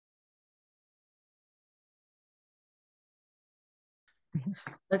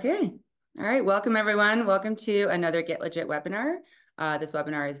Okay. All right. Welcome, everyone. Welcome to another Get Legit webinar. This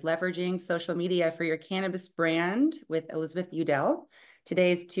webinar is Leveraging Social Media for Your Cannabis Brand with Elizabeth Udell.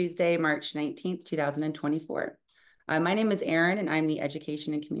 Today is Tuesday, March 19th, 2024. My name is Erin, and I'm the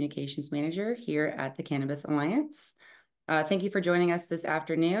Education and Communications Manager here at the Cannabis Alliance. Thank you for joining us this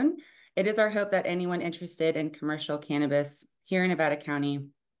afternoon. It is our hope that anyone interested in commercial cannabis here in Nevada County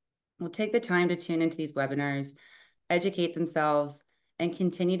will take the time to tune into these webinars, educate themselves, and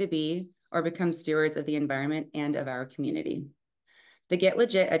continue to be or become stewards of the environment and of our community. The Get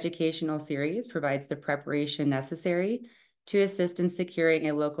Legit educational series provides the preparation necessary to assist in securing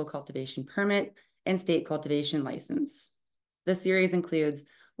a local cultivation permit and state cultivation license. The series includes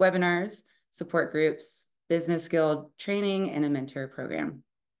webinars, support groups, business skill training, and a mentor program.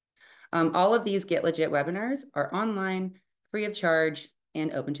 All of these Get Legit webinars are online, free of charge,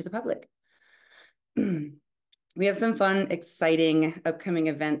 and open to the public. We have some fun, exciting upcoming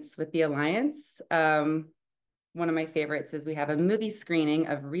events with the Alliance. One of my favorites is we have a movie screening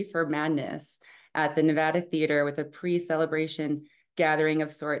of Reefer Madness at the Nevada Theater with a pre-celebration gathering of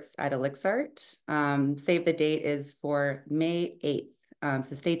sorts at Elixart. Save the date is for May 8th,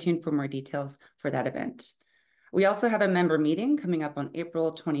 so stay tuned for more details for that event. We also have a member meeting coming up on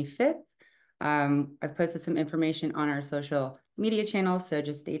April 25th. I've posted some information on our social media channels, so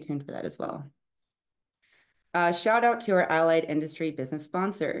just stay tuned for that as well. Shout out to our allied industry business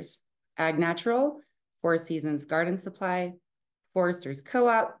sponsors, Ag Natural, Four Seasons Garden Supply, Foresters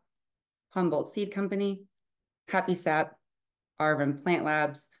Co-op, Humboldt Seed Company, Happy Sap, Arvin Plant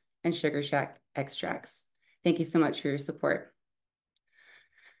Labs, and Sugar Shack Extracts. Thank you so much for your support.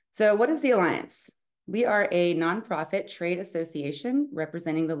 So what is the Alliance? We are a nonprofit trade association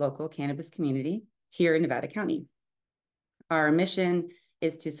representing the local cannabis community here in Nevada County. Our mission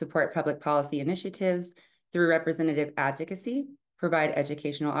is to support public policy initiatives through representative advocacy, provide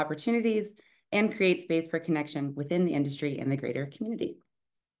educational opportunities, and create space for connection within the industry and the greater community.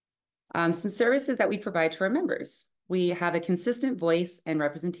 Some services that we provide to our members. We have a consistent voice and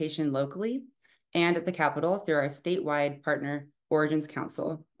representation locally and at the Capitol through our statewide partner, Origins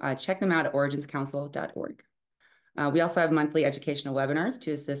Council. Check them out at originscouncil.org. We also have monthly educational webinars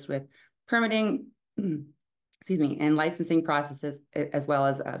to assist with permitting, and licensing processes, as well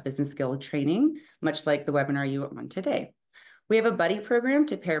as business skill training, much like the webinar you are on today. We have a buddy program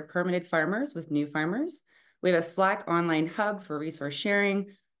to pair permitted farmers with new farmers. We have a Slack online hub for resource sharing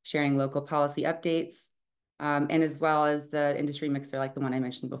local policy updates, and as well as the industry mixer like the one I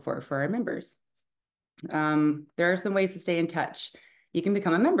mentioned before for our members. There are some ways to stay in touch. You can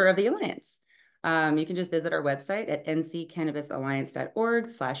become a member of the Alliance. You can just visit our website at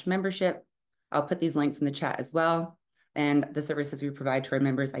nccannabisalliance.org/membership. I'll put these links in the chat as well, and the services we provide to our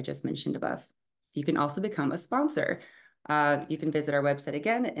members I just mentioned above. You can also become a sponsor. You can visit our website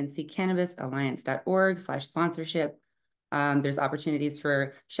again at nccannabisalliance.org/sponsorship. There's opportunities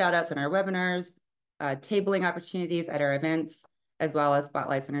for shout outs on our webinars, tabling opportunities at our events, as well as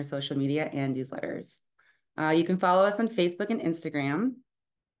spotlights on our social media and newsletters. You can follow us on Facebook and Instagram.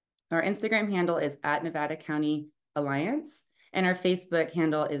 Our Instagram handle is at Nevada County Alliance, and our Facebook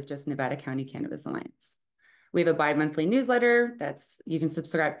handle is just Nevada County Cannabis Alliance. We have a bi-monthly newsletter you can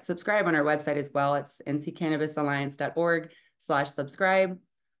subscribe on our website as well. It's nccannabisalliance.org/subscribe.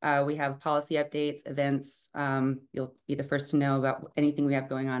 We have policy updates, events. You'll be the first to know about anything we have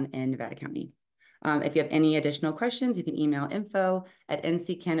going on in Nevada County. If you have any additional questions, you can email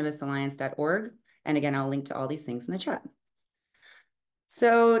info@nccannabisalliance.org. And again, I'll link to all these things in the chat.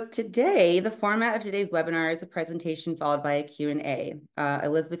 So today, the format of today's webinar is a presentation followed by a Q&A.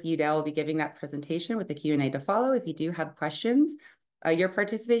 Elizabeth Udell will be giving that presentation with the Q&A to follow. If you do have questions, your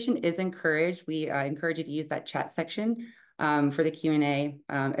participation is encouraged. We encourage you to use that chat section for the Q&A,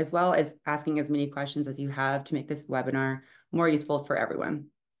 as well as asking as many questions as you have to make this webinar more useful for everyone.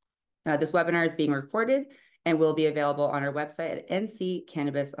 This webinar is being recorded and will be available on our website at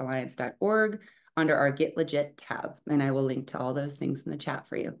nccannabisalliance.org under our Get Legit tab. And I will link to all those things in the chat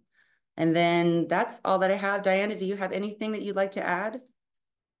for you. And then that's all that I have. Diana, do you have anything that you'd like to add?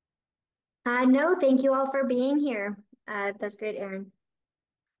 No, thank you all for being here. That's great, Erin.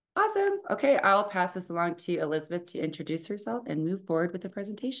 Awesome. Okay, I'll pass this along to Elizabeth to introduce herself and move forward with the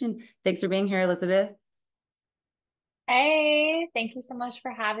presentation. Thanks for being here, Elizabeth. Hey, thank you so much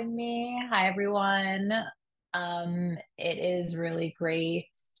for having me. Hi, everyone. It is really great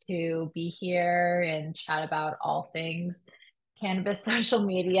to be here and chat about all things cannabis social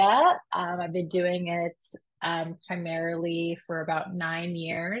media. I've been doing it primarily for about 9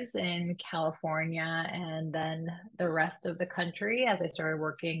 years in California and then the rest of the country as I started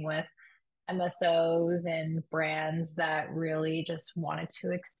working with MSOs and brands that really just wanted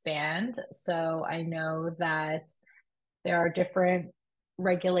to expand. So I know that there are different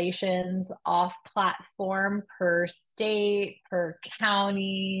regulations off platform per state, per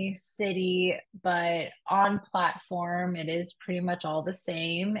county, city, but on platform, it is pretty much all the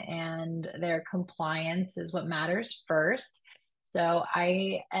same, and their compliance is what matters first. So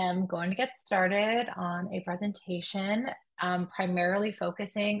I am going to get started on a presentation, primarily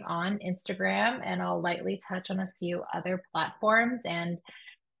focusing on Instagram, and I'll lightly touch on a few other platforms. And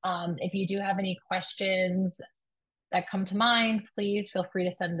if you do have any questions that come to mind, please feel free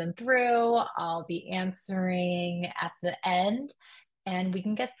to send them through. I'll be answering at the end, and we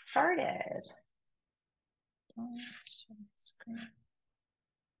can get started.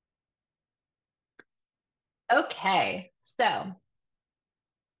 Okay, so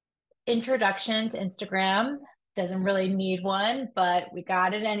introduction to Instagram. Doesn't really need one, but we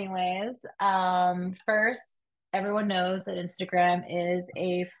got it anyways. First, everyone knows that Instagram is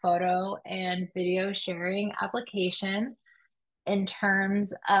a photo and video sharing application. In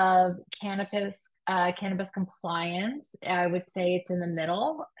terms of cannabis compliance, I would say it's in the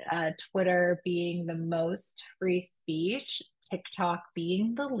middle. Twitter being the most free speech, TikTok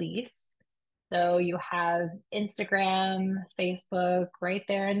being the least. So you have Instagram, Facebook right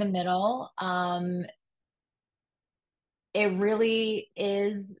there in the middle. It really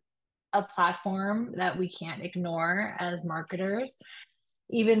is a platform that we can't ignore as marketers,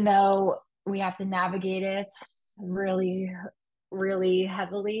 even though we have to navigate it really, really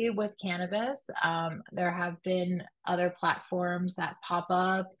heavily with cannabis. There have been other platforms that pop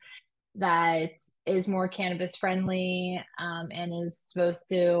up that is more cannabis friendly, and is supposed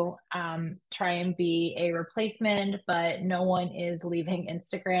to try and be a replacement, but no one is leaving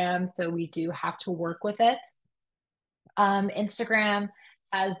Instagram, so we do have to work with it. Instagram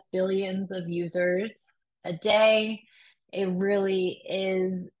has billions of users a day. It really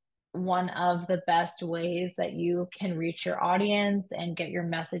is one of the best ways that you can reach your audience and get your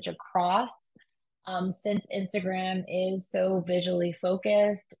message across. Since Instagram is so visually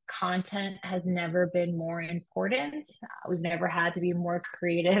focused, content has never been more important. We've never had to be more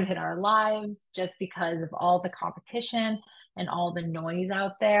creative in our lives just because of all the competition and all the noise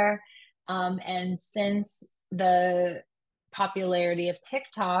out there. And since the popularity of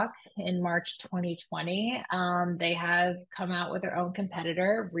TikTok in March 2020, they have come out with their own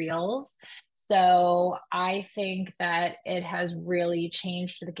competitor, Reels. So I think that it has really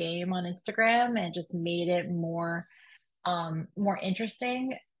changed the game on Instagram and just made it more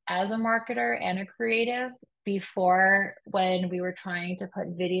interesting as a marketer and a creative. Before, when we were trying to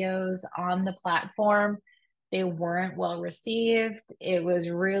put videos on the platform, they weren't well received. It was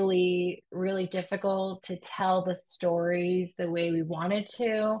really, really difficult to tell the stories the way we wanted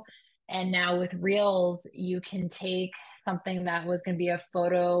to. And now with Reels, you can take something that was going to be a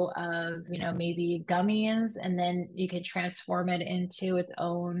photo of, maybe gummies, and then you can transform it into its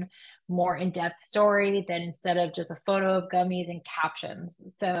own more in-depth story than instead of just a photo of gummies and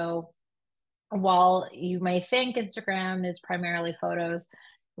captions. So while you may think Instagram is primarily photos,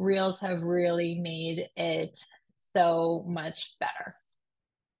 Reels have really made it so much better.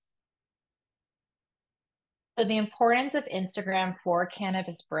 So the importance of Instagram for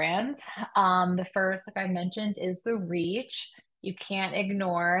cannabis brands, the first, like I mentioned, is the reach. You can't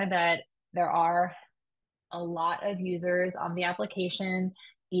ignore that there are a lot of users on the application.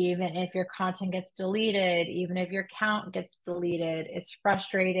 Even if your content gets deleted, even if your account gets deleted, it's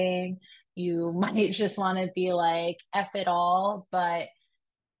frustrating. You might just want to be like, F it all, but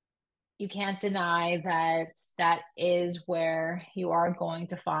you can't deny that that is where you are going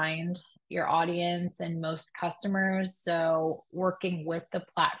to find your audience and most customers. So working with the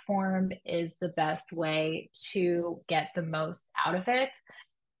platform is the best way to get the most out of it.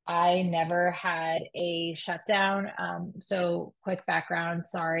 I never had a shutdown. So quick background,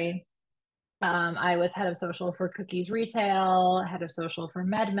 sorry. I was head of social for Cookies Retail, head of social for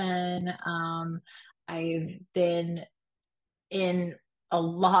MedMen. I've been in a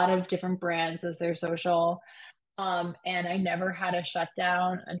lot of different brands as their social. And I never had a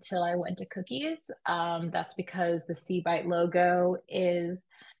shutdown until I went to Cookies. That's because the C-Bite logo is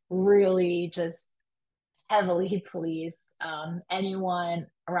really just heavily policed. Anyone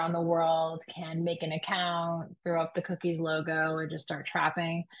around the world can make an account, throw up the Cookies logo, or just start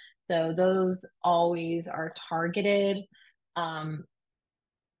trapping. So those always are targeted.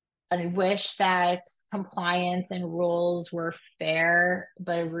 I wish that compliance and rules were fair,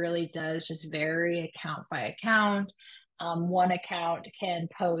 but it really does just vary account by account. One account can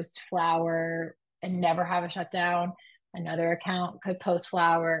post flower and never have a shutdown. another account could post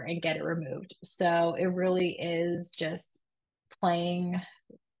flower and get it removed. So it really is just playing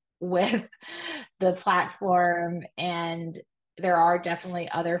with the platform. And there are definitely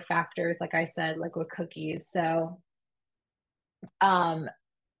other factors, like I said, like with cookies. So um,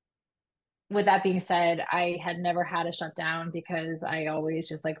 with that being said, I had never had a shutdown because I always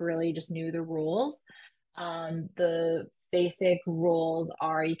just like really just knew the rules. The basic rules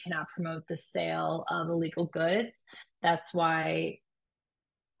are you cannot promote the sale of illegal goods. That's why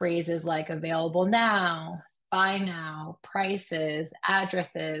phrases like available now, buy now, prices,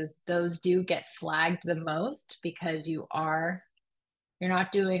 addresses, those do get flagged the most because you're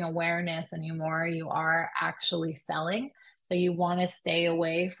not doing awareness anymore. You are actually selling. So you want to stay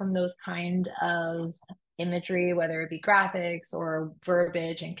away from those kind of imagery, whether it be graphics or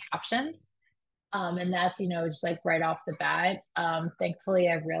verbiage and captions. And that's, just like right off the bat. Thankfully,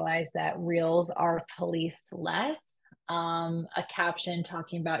 I've realized that reels are policed less. A caption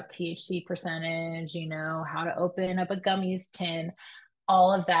talking about THC percentage, how to open up a gummies tin,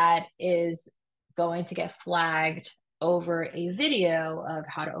 all of that is going to get flagged over a video of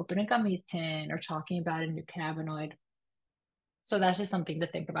how to open a gummies tin or talking about a new cannabinoid. So that's just something to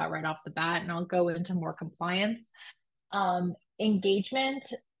think about right off the bat. And I'll go into more compliance. Engagement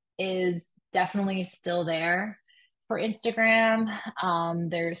is definitely still there for Instagram.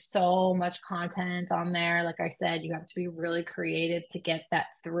 There's so much content on there. Like I said, you have to be really creative to get that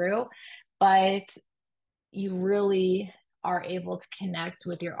through, but you really are able to connect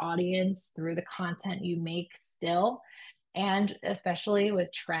with your audience through the content you make still. And especially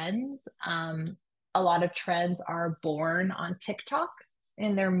with trends, a lot of trends are born on TikTok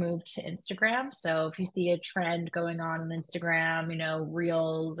and they're moved to Instagram. So if you see a trend going on Instagram,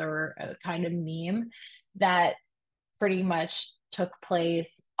 reels or a kind of meme that pretty much took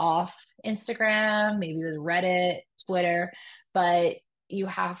place off Instagram, maybe with Reddit, Twitter, but you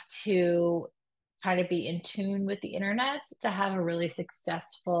have to kind of be in tune with the internet to have a really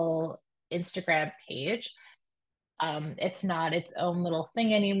successful Instagram page. It's not its own little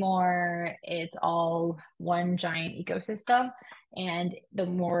thing anymore. It's all one giant ecosystem. And the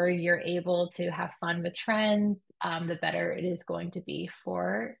more you're able to have fun with trends, the better it is going to be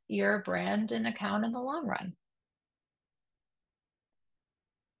for your brand and account in the long run.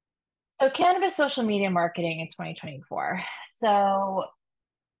 So, cannabis social media marketing in 2024. So,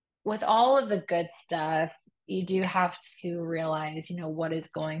 with all of the good stuff, you do have to realize, what is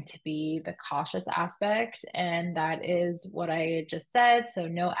going to be the cautious aspect. And that is what I just said. So,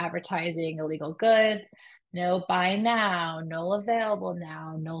 no advertising illegal goods, no buy now, no available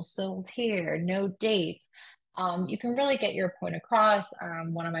now, no sold here, no dates. You can really get your point across.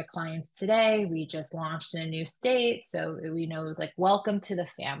 One of my clients today, we just launched in a new state. So we know it was like, welcome to the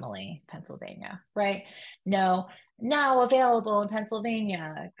family, Pennsylvania, right? No, now available in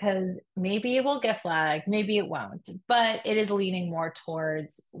Pennsylvania, because maybe it will get flagged, maybe it won't, but it is leaning more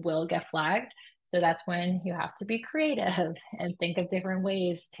towards will get flagged. So that's when you have to be creative and think of different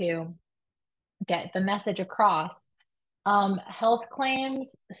ways to get the message across. Health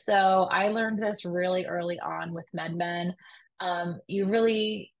claims. So I learned this really early on with MedMen. You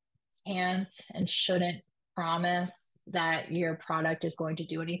really can't and shouldn't promise that your product is going to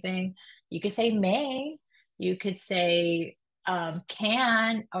do anything. You could say may, you could say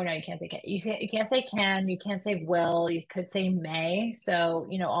can. Oh no, you can't say can. You can't say can, you can't say will, you could say may. So,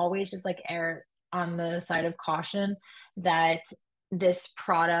 always just like err on the side of caution that this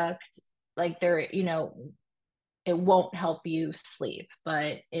product, like it won't help you sleep,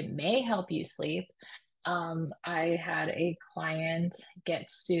 but it may help you sleep. I had a client get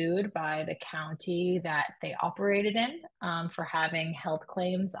sued by the county that they operated in for having health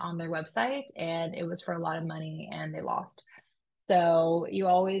claims on their website, and it was for a lot of money, and they lost. So you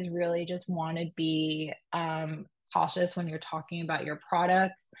always really just want to be cautious when you're talking about your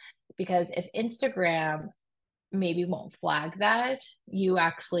products, because if Instagram maybe won't flag that, you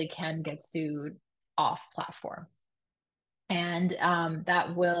actually can get sued off platform. And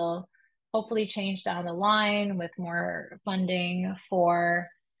that will hopefully change down the line with more funding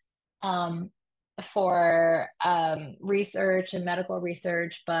um, for research and medical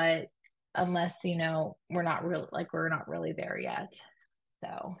research. But unless we're not really there yet.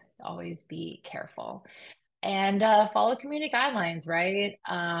 So always be careful and follow community guidelines, right?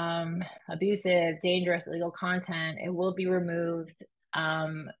 Abusive, dangerous, illegal content, it will be removed.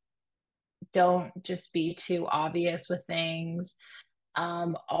 Don't just be too obvious with things.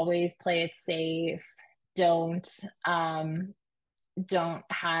 Always play it safe. Don't don't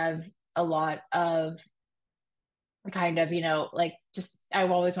have a lot of kind of, like just I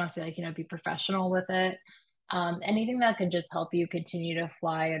always want to say, like, be professional with it. Anything that can just help you continue to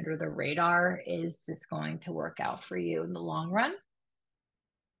fly under the radar is just going to work out for you in the long run.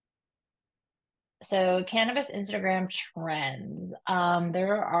 So cannabis Instagram trends.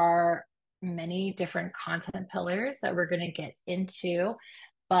 There are many different content pillars that we're going to get into,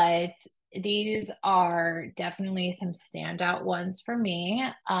 but these are definitely some standout ones for me.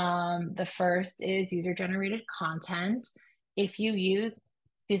 The first is user generated content. If you use,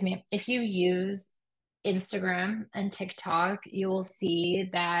 excuse me, if you use Instagram and TikTok, you will see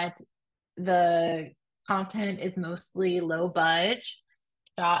that the content is mostly low budge,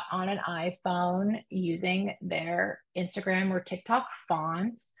 shot on an iPhone using their Instagram or TikTok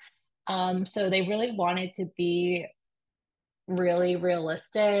fonts. So they really wanted to be really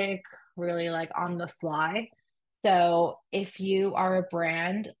realistic, really like on the fly. So if you are a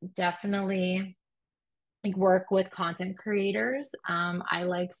brand, definitely like work with content creators. I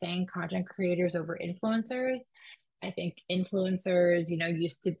like saying content creators over influencers. I think influencers,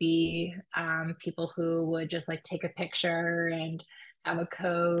 used to be people who would just like take a picture and have a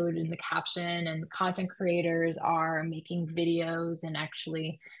code in the caption, and content creators are making videos and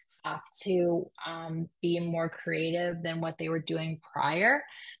actually have to be more creative than what they were doing prior.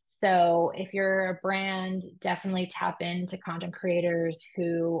 So if you're a brand, definitely tap into content creators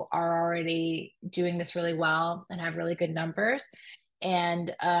who are already doing this really well and have really good numbers.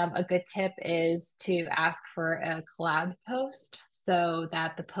 And a good tip is to ask for a collab post so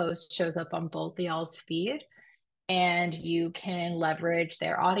that the post shows up on both of y'all's feed and you can leverage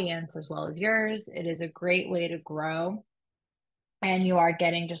their audience as well as yours. It is a great way to grow, and you are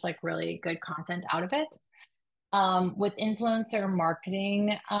getting just like really good content out of it. With influencer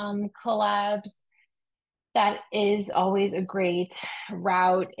marketing collabs, that is always a great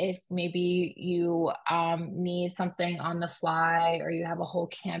route if maybe you need something on the fly, or you have a whole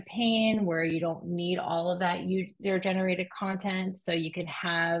campaign where you don't need all of that user generated content. So you can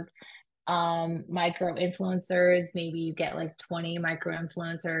have micro influencers. Maybe you get like 20 micro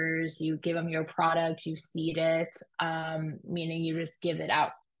influencers, you give them your product, you seed it, meaning you just give it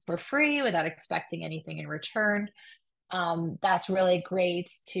out for free without expecting anything in return. That's really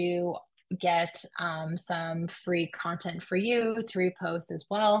great to get some free content for you to repost as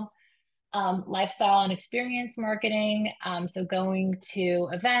well. Lifestyle and experience marketing. So going to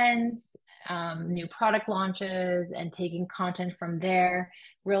events, new product launches, and taking content from there.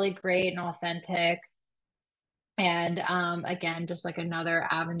 Really great and authentic. And again, just like another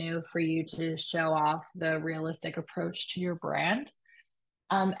avenue for you to show off the realistic approach to your brand.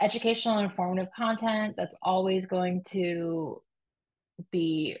 Educational and informative content, that's always going to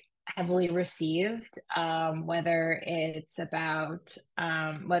be heavily received, whether it's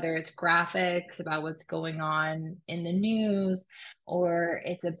graphics about what's going on in the news, or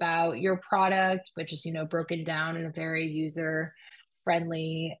it's about your product, which is broken down in a very user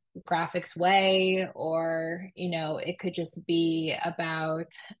friendly graphics way, or it could just be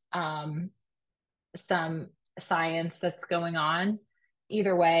about some science that's going on.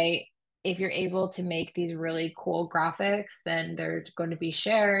 Either way, if you're able to make these really cool graphics, then they're going to be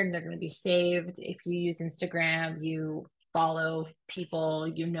shared, they're going to be saved. If you use Instagram, you follow people,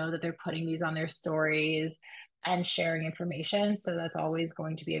 that they're putting these on their stories and sharing information. So that's always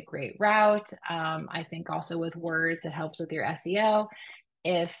going to be a great route. I think also with words, it helps with your SEO.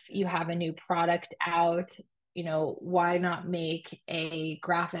 If you have a new product out, why not make a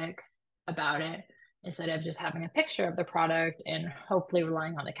graphic about it instead of just having a picture of the product and hopefully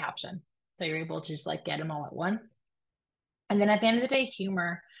relying on the caption? So you're able to just like get them all at once. And then at the end of the day,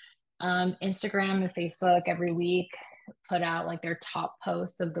 humor. Instagram and Facebook every week put out like their top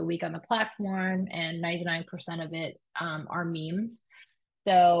posts of the week on the platform, and 99% of it are memes.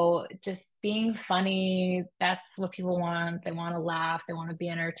 So just being funny, that's what people want. They want to laugh, they want to be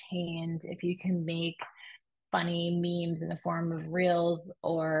entertained. If you can make funny memes in the form of reels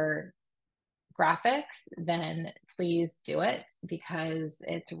or graphics, then please do it, because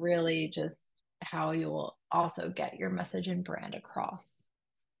it's really just how you will also get your message and brand across.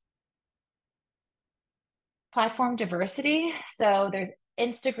 Platform diversity. So there's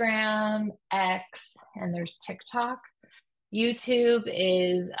Instagram, X, and there's TikTok. YouTube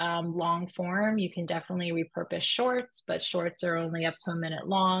is long form. You can definitely repurpose shorts, but shorts are only up to a minute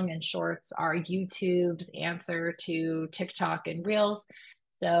long, and shorts are YouTube's answer to TikTok and Reels.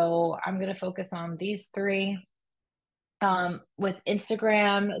 So I'm going to focus on these three. With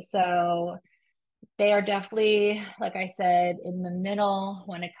Instagram, so they are definitely, like I said, in the middle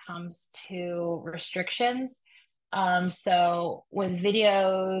when it comes to restrictions. So with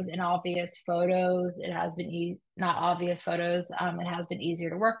videos and obvious photos, it has been not obvious photos, it has been easier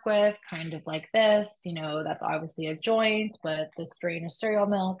to work with, kind of like this, that's obviously a joint, but the strain is cereal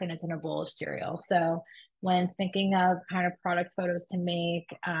milk and it's in a bowl of cereal. So when thinking of kind of product photos to make,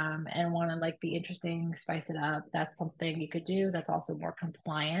 and want to like be interesting, spice it up, that's something you could do. That's also more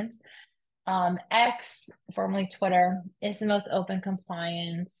compliant. X, formerly Twitter, is the most open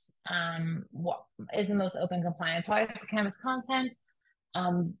compliance. What is the most open compliance wise for cannabis content?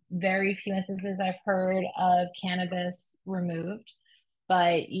 Very few instances I've heard of cannabis removed,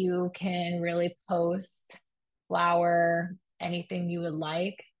 but you can really post flower, anything you would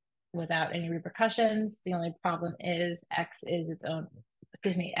like without any repercussions. The only problem is X is its own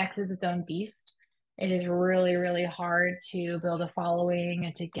beast. It is really, really hard to build a following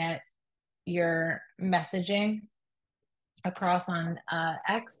and to get your messaging across on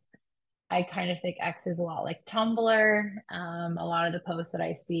X. I kind of think X is a lot like Tumblr. A lot of the posts that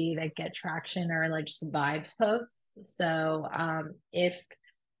I see that get traction are like just vibes posts. So if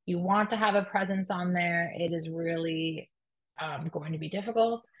you want to have a presence on there, it is really going to be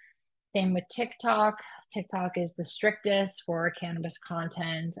difficult. Same with TikTok. TikTok is the strictest for cannabis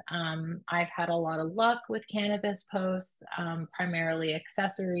content. I've had a lot of luck with cannabis posts, primarily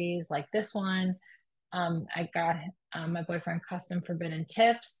accessories like this one. I got my boyfriend custom forbidden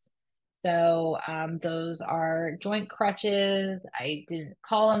tips. So those are joint crutches. I didn't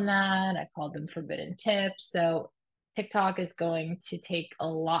call them that. I called them forbidden tips. So TikTok is going to take a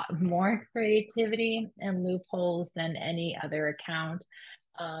lot more creativity and loopholes than any other account.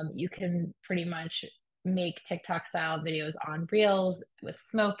 You can pretty much make TikTok style videos on Reels with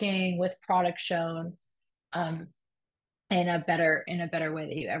smoking, with product shown. In a better way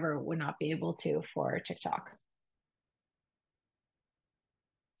that you ever would not be able to for TikTok.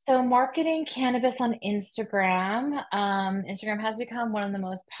 So marketing cannabis on Instagram. Instagram has become one of the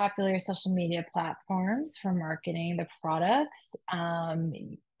most popular social media platforms for marketing the products.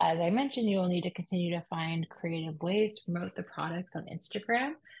 As I mentioned, you will need to continue to find creative ways to promote the products on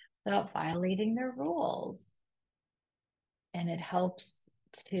Instagram without violating their rules. And it helps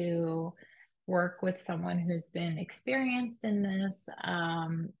to work with someone who's been experienced in this.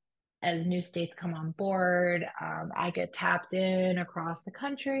 As new states come on board, I get tapped in across the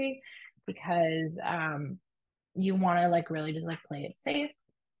country because you want to like really just like play it safe.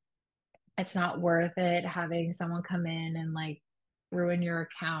 It's not worth it having someone come in and like ruin your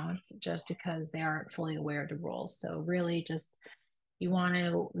account just because they aren't fully aware of the rules. So really just you want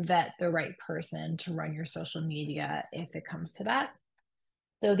to vet the right person to run your social media if it comes to that.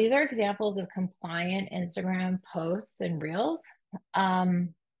 So these are examples of compliant Instagram posts and reels.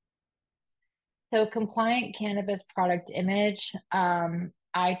 So compliant cannabis product image.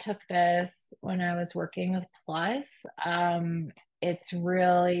 I took this when I was working with Plus. It's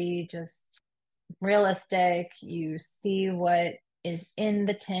really just realistic. You see what is in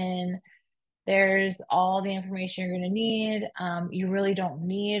the tin. There's all the information you're going to need. You really don't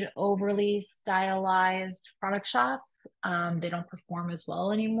need overly stylized product shots. They don't perform as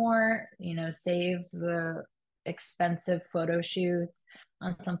well anymore. Save the expensive photo shoots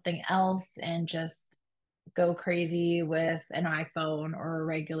on something else and just go crazy with an iPhone or a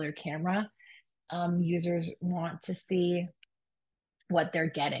regular camera. Users want to see what they're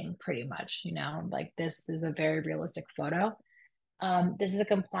getting pretty much, like this is a very realistic photo. This is a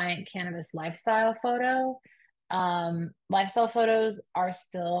compliant cannabis lifestyle photo. Lifestyle photos are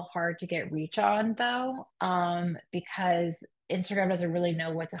still hard to get reach on though, because Instagram doesn't really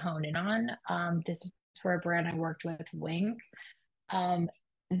know what to hone in on. This is for a brand I worked with, Wink.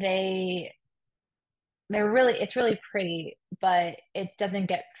 They it's really pretty, but it doesn't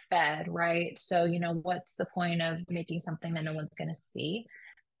get fed, right? So, what's the point of making something that no one's going to see?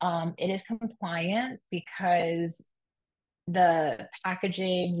 It is compliant because the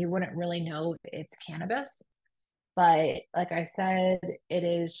packaging, you wouldn't really know it's cannabis. But like I said, it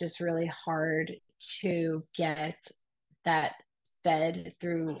is just really hard to get that fed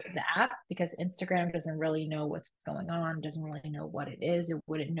through the app because Instagram doesn't really know what's going on, doesn't really know what it is. It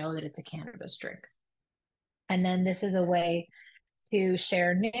wouldn't know that it's a cannabis drink. And then this is a way to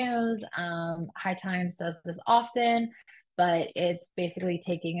share news. High Times does this often, but it's basically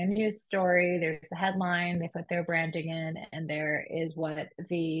taking a news story. There's the headline, they put their branding in, and there is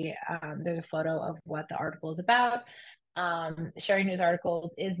there's a photo of what the article is about. Sharing news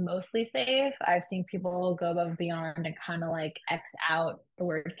articles is mostly safe. I've seen people go above and beyond and kind of like X out the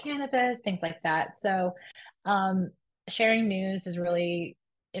word cannabis, things like that. So, sharing news is really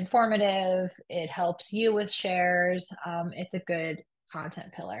informative. It helps you with shares. It's a good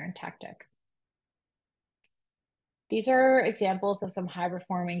content pillar and tactic. these are examples of some high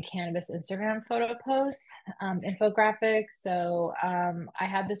performing cannabis Instagram photo posts, infographics. So I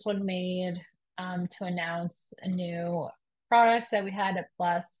had this one made to announce a new product that we had at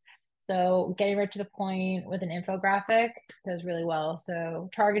Plus. So getting right to the point with an infographic does really well. So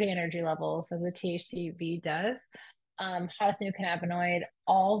targeting energy levels, as what THCV does. Hottest new cannabinoid,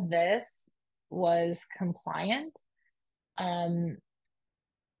 all this was compliant.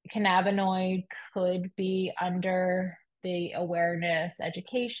 Cannabinoid could be under the awareness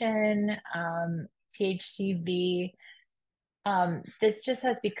education, THCV. This just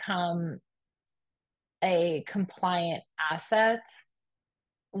has become a compliant asset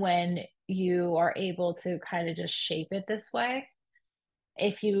when you are able to kind of just shape it this way.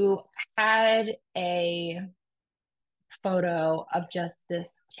 If you had a photo of just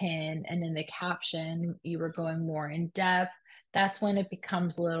this tin and in the caption you were going more in depth, that's when it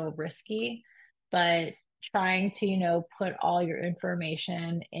becomes a little risky. But trying to, put all your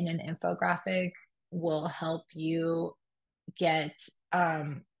information in an infographic will help you get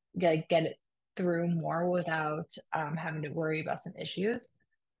get it through more without having to worry about some issues.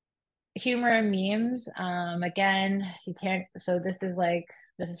 Humor and memes, again, you can't, so this is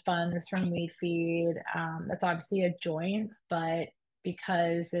fun, this is from Weed Feed. That's obviously a joint, but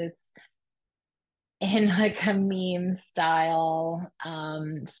because it's in like a meme style,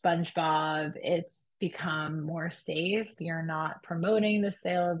 SpongeBob, it's become more safe. You're not promoting the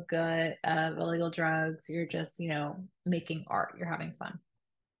sale of illegal drugs. You're just, making art. You're having fun.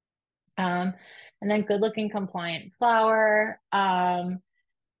 And then good looking compliant flower.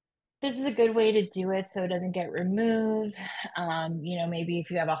 This is a good way to do it so it doesn't get removed. Maybe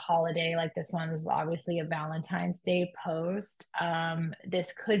if you have a holiday, like this one was obviously a Valentine's Day post,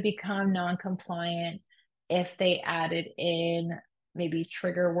 this could become non-compliant if they added in maybe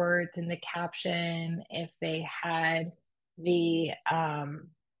trigger words in the caption, if they had the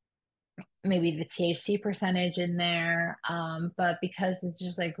maybe the THC percentage in there. But because it's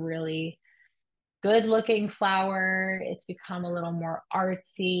just like really good looking flower, it's become a little more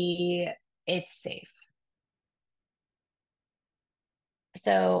artsy, it's safe.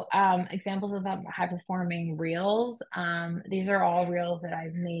 So examples of high performing reels. These are all reels that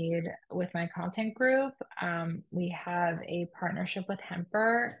I've made with my content group. We have a partnership with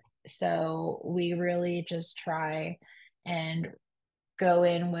Hemper. So we really just try and go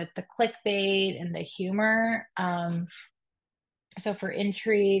in with the clickbait and the humor. So for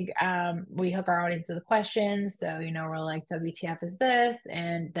intrigue, we hook our audience with questions. So, we're like, WTF is this?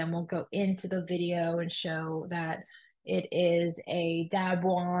 And then we'll go into the video and show that it is a dab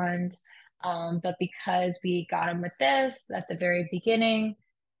wand. But because we got them with this at the very beginning,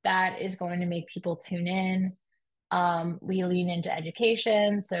 that is going to make people tune in. We lean into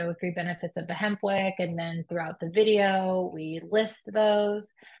education, so 3 benefits of the hemp wick, and then throughout the video, we list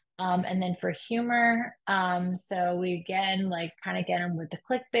those. And then for humor, so we again like kind of get them with the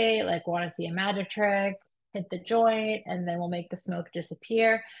clickbait, like want to see a magic trick, hit the joint, and then we'll make the smoke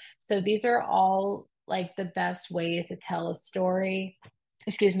disappear. So these are all like the best ways to tell a story.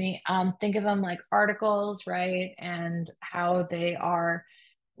 Excuse me. Think of them like articles, right? And how they are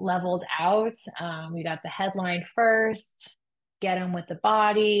leveled out. We got the headline first, get them with the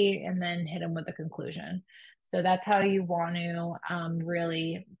body, and then hit them with the conclusion. So that's how you want to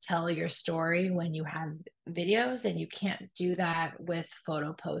really tell your story when you have videos, and you can't do that with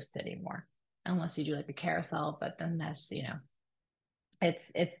photo posts anymore, unless you do like a carousel, but then that's,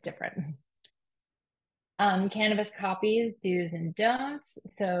 it's different. Cannabis copies, do's and don'ts.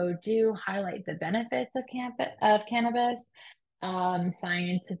 So do highlight the benefits of cannabis,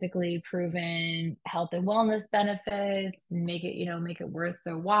 scientifically proven health and wellness benefits, and make it worth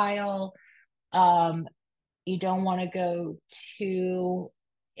the while. You don't want to go too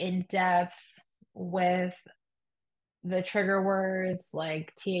in depth with the trigger words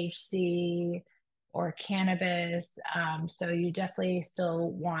like THC or cannabis. So you definitely still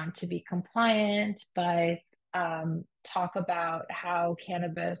want to be compliant, but talk about how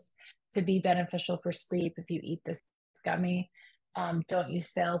cannabis could be beneficial for sleep if you eat this gummy. Don't use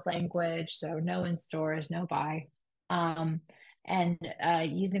sales language, so no in stores, no buy. And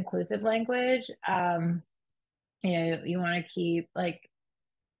use inclusive language. You want to keep like,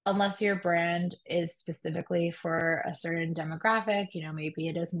 unless your brand is specifically for a certain demographic, maybe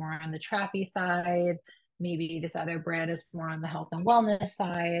it is more on the trappy side, maybe this other brand is more on the health and wellness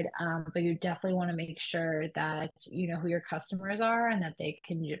side, but you definitely want to make sure that you know who your customers are and that they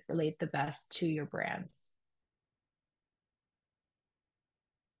can relate the best to your brands.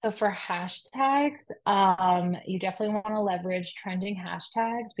 So for hashtags, you definitely want to leverage trending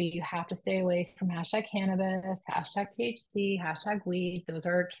hashtags, but you have to stay away from hashtag cannabis, hashtag THC, hashtag weed. Those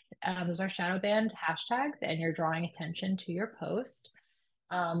are shadow banned hashtags, and you're drawing attention to your post.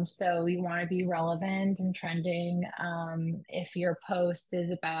 So you want to be relevant and trending. If your post is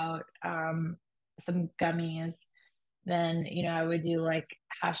about some gummies, then I would do like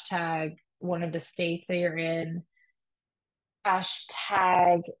hashtag one of the states that you're in.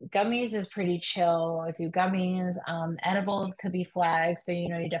 Hashtag gummies is pretty chill. Do gummies. Edibles could be flagged. So, you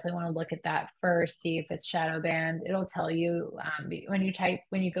definitely want to look at that first, see if it's shadow banned. It'll tell you when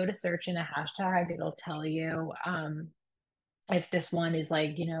you go to search in a hashtag, it'll tell you if this one is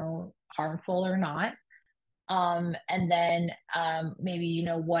like, harmful or not. And then maybe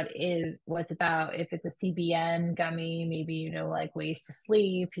what's about if it's a CBN gummy, maybe like ways to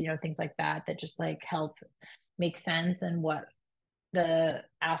sleep, things like that just like help make sense and what the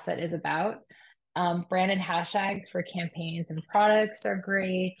asset is about. Branded hashtags for campaigns and products are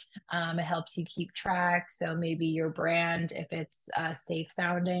great. It helps you keep track. So maybe your brand, if it's safe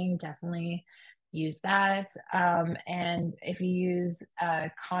sounding, definitely use that. And if you use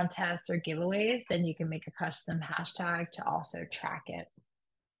contests or giveaways, then you can make a custom hashtag to also track it.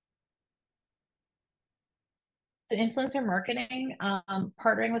 So influencer marketing,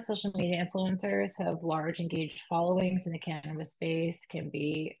 partnering with social media influencers who have large engaged followings in the cannabis space can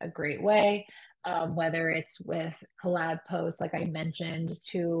be a great way. Whether it's with collab posts, like I mentioned,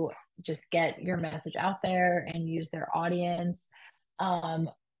 to just get your message out there and use their audience.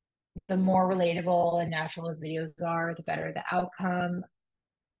 The more relatable and natural the videos are, the better the outcome.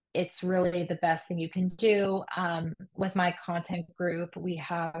 It's really the best thing you can do. With my content group, we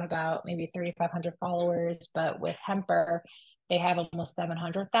have about maybe 3,500 followers, but with Hemper, they have almost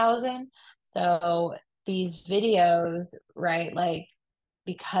 700,000. So these videos, right, like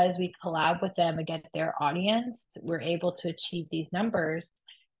because we collab with them and get their audience, we're able to achieve these numbers.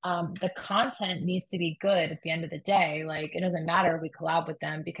 The content needs to be good at the end of the day. Like it doesn't matter if we collab with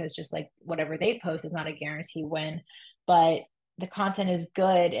them because just like whatever they post is not a guarantee win, but the content is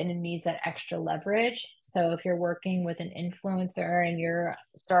good and it needs that extra leverage. So if you're working with an influencer and you're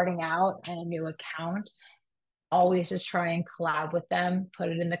starting out on a new account, always just try and collab with them, put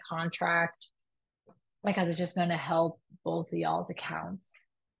it in the contract because it's just going to help both of y'all's accounts.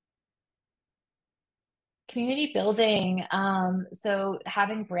 Community building. So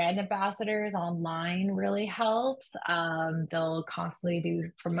having brand ambassadors online really helps. They'll constantly be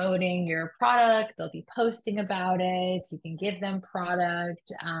promoting your product. They'll be posting about it. You can give them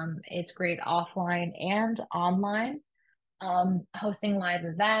product. It's great offline and online. Hosting live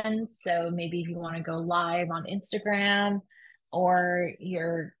events. So maybe if you want to go live on Instagram or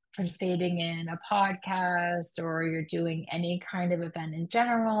you're participating in a podcast or you're doing any kind of event in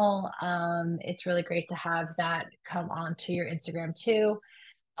general, it's really great to have that come onto your Instagram too.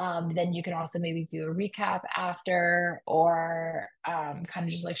 Then you can also maybe do a recap after or kind of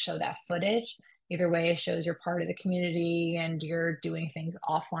just like show that footage. Either way, it shows you're part of the community and you're doing things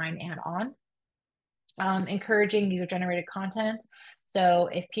offline and on. Encouraging user generated content. So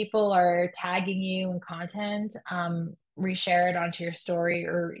if people are tagging you in content, reshare it onto your story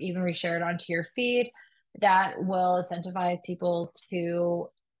or even reshare it onto your feed. That will incentivize people to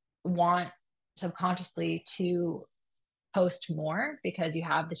want subconsciously to post more because you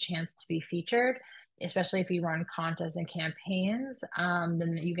have the chance to be featured, especially if you run contests and campaigns,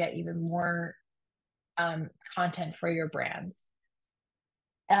 then you get even more content for your brands.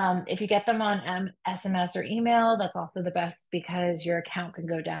 If you get them on SMS or email, that's also the best because your account can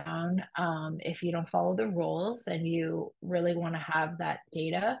go down if you don't follow the rules and you really want to have that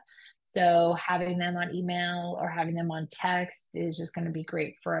data. So having them on email or having them on text is just going to be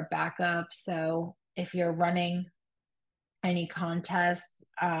great for a backup. So if you're running any contests,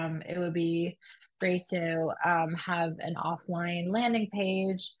 it would be great to have an offline landing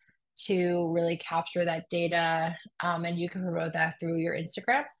page to really capture that data, and you can promote that through your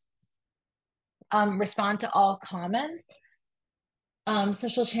Instagram. Respond to all comments.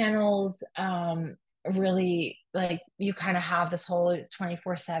 Social channels, really like you kind of have this whole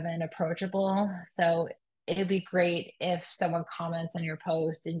 24/7 approachable. So it'd be great if someone comments on your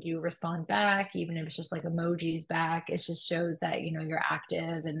post and you respond back, even if it's just like emojis back. It just shows that you're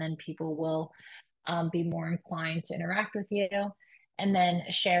active, and then people will be more inclined to interact with you. And then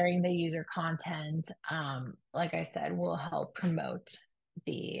sharing the user content, like I said, the will help promote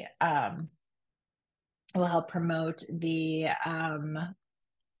the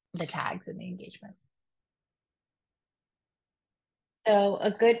tags and the engagement. So a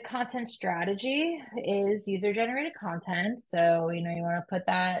good content strategy is user-generated content. So, you want to put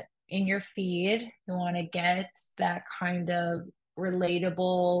that in your feed. You want to get that kind of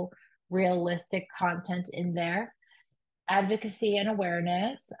relatable, realistic content in there. Advocacy and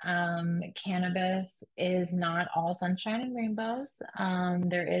awareness. Cannabis is not all sunshine and rainbows.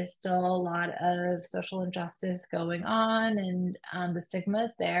 There is still a lot of social injustice going on, and the stigma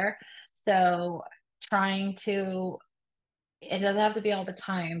is there. So, trying to it doesn't have to be all the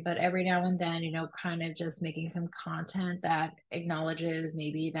time, but every now and then, kind of just making some content that acknowledges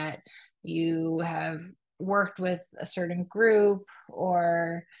maybe that you have worked with a certain group,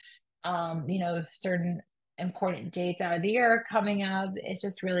 or certain important dates out of the year are coming up. It's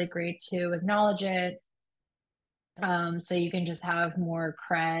just really great to acknowledge it. So you can just have more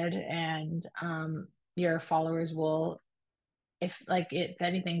cred, and your followers will, if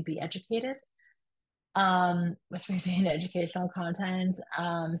anything, be educated, which makes it educational content.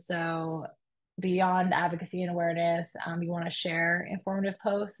 So beyond advocacy and awareness, you want to share informative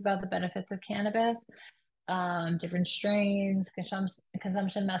posts about the benefits of cannabis, different strains,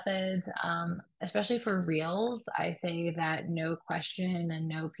 consumption methods, especially for reels. I say that no question and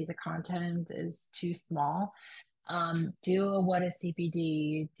no piece of content is too small. Do a what is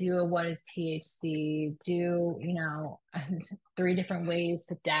CBD, do a what is THC, do, 3 different ways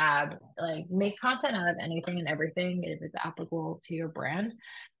to dab, like make content out of anything and everything if it's applicable to your brand.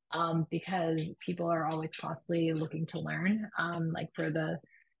 Because people are always constantly looking to learn. Like for the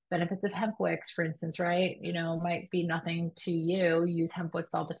benefits of hemp wicks, for instance, right? Might be nothing to you, use hemp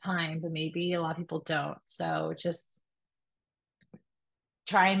wicks all the time, but maybe a lot of people don't. So just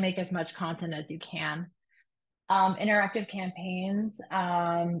try and make as much content as you can. Interactive campaigns.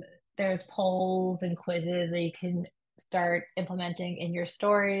 There's polls and quizzes that you can start implementing in your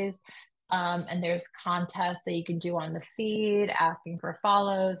stories. And there's contests that you can do on the feed, asking for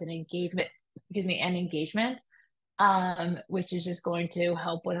follows and engagement, which is just going to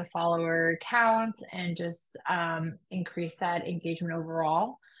help with a follower count and just increase that engagement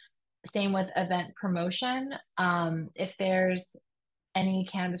overall. Same with event promotion. If there's any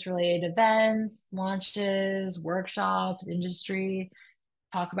cannabis related events, launches, workshops, industry,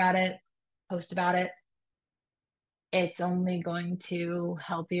 talk about it, post about it. It's only going to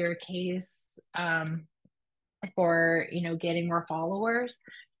help your case for getting more followers.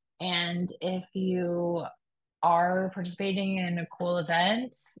 And if you are participating in a cool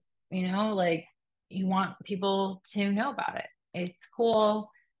event, like you want people to know about it. It's cool.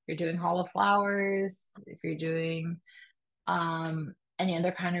 If you're doing Hall of Flowers, if you're doing any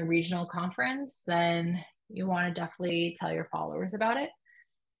other kind of regional conference, then you want to definitely tell your followers about it.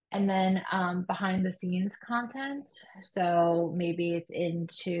 And then behind the scenes content. So maybe it's in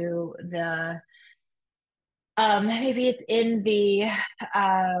the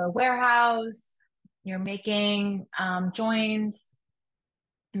warehouse, you're making joints.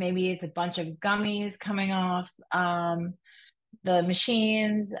 Maybe it's a bunch of gummies coming off the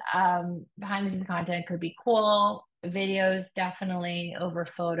machines. Behind the scenes content could be cool. Videos definitely over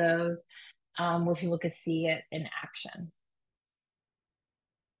photos, where people could see it in action.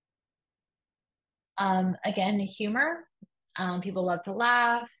 Again, humor. People love to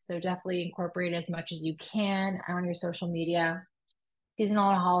laugh, so definitely incorporate as much as you can on your social media. Seasonal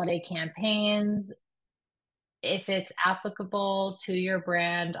and holiday campaigns, if it's applicable to your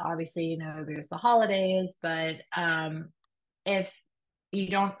brand, obviously, there's the holidays, but if you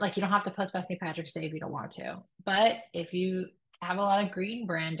don't have to post about St. Patrick's Day if you don't want to. But if you have a lot of green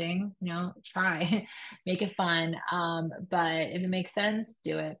branding, try make it fun. But if it makes sense,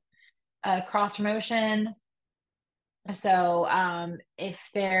 do it. Cross promotion. So if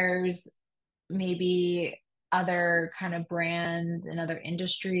there's maybe other kind of brands and other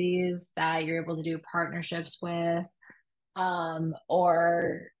industries that you're able to do partnerships with,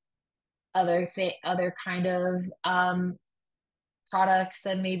 or other kind of products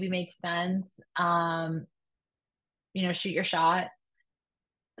that maybe make sense, shoot your shot.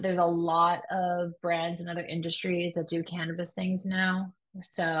 There's a lot of brands and other industries that do cannabis things now.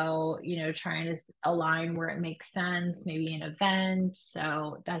 So, trying to align where it makes sense, maybe an event.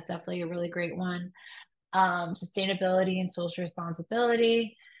 So that's definitely a really great one. Sustainability and social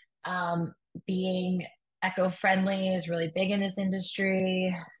responsibility. Being eco-friendly is really big in this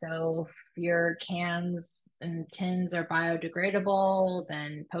industry. So if your cans and tins are biodegradable,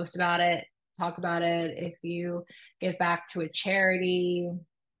 then post about it, talk about it. If you give back to a charity,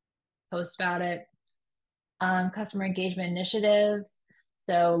 post about it. Customer engagement initiatives.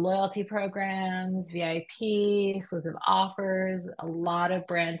 So loyalty programs, VIP, exclusive offers. A lot of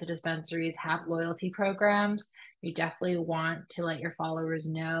brands and dispensaries have loyalty programs. you definitely want to let your followers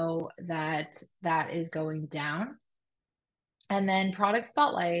know that that is going down. And then product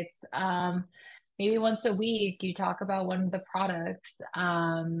spotlights. Maybe once a week, you talk about one of the products,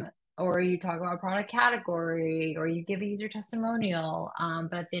 or you talk about a product category, or you give a user testimonial.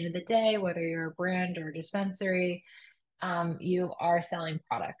 But at the end of the day, whether you're a brand or a dispensary, you are selling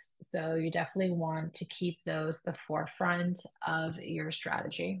products. So you definitely want to keep those the forefront of your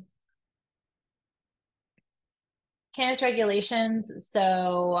strategy. Cannabis regulations.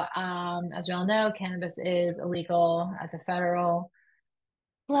 So, as we all know, cannabis is illegal at the federal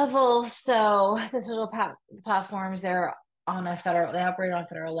level. So the social platforms, they're on a federal, they operate on a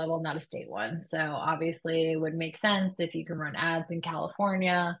federal level, not a state one. So obviously it would make sense if you can run ads in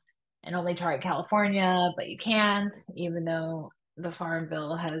California and only target California, but you can't, even though the Farm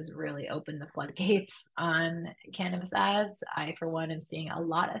Bill has really opened the floodgates on cannabis ads. I, for one, am seeing a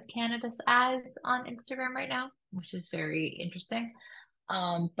lot of cannabis ads on Instagram right now, which is very interesting.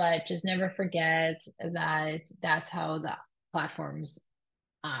 But just never forget that that's how the platforms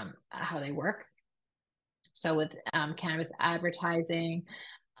how they work. So with cannabis advertising,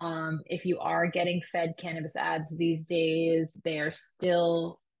 if you are getting fed cannabis ads these days, they are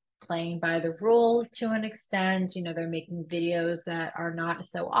still playing by the rules to an extent. You know, they're making videos that are not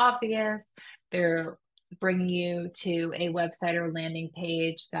so obvious. They're bringing you to a website or landing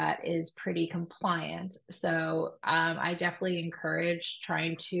page that is pretty compliant. So I definitely encourage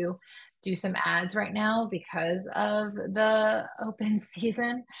trying to do some ads right now because of the open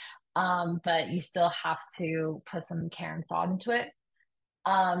season. But you still have to put some care and thought into it.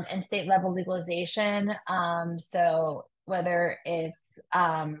 And state level legalization. So whether it's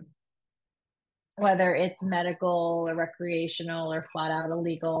medical or recreational or flat out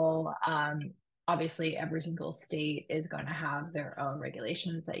illegal, obviously every single state is going to have their own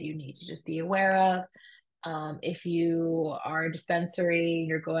regulations that you need to just be aware of. If you are a dispensary,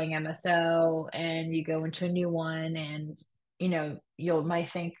 you're going MSO and you go into a new one and you know, you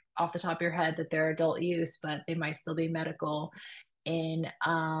might think off the top of your head that they're adult use, but they might still be medical in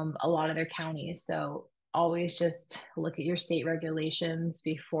a lot of their counties. So always just look at your state regulations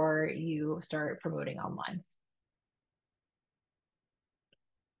before you start promoting online.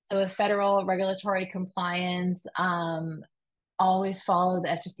 So with federal regulatory compliance, always follow the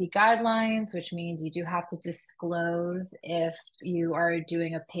FTC guidelines, which means you do have to disclose if you are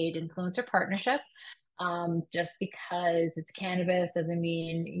doing a paid influencer partnership. Just because it's cannabis doesn't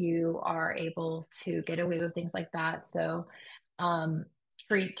mean you are able to get away with things like that. So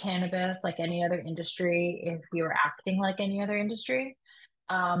treat cannabis like any other industry if you're acting like any other industry.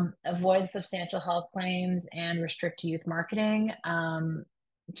 Avoid substantial health claims and restrict youth marketing.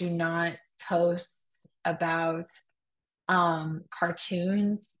 Do not post about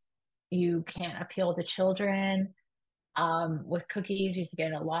cartoons. You can't appeal to children. With cookies, we used to get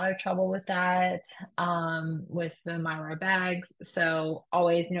in a lot of trouble with that, with the Myra bags. So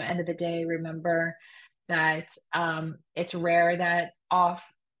always, you know, end of the day, remember that it's rare that off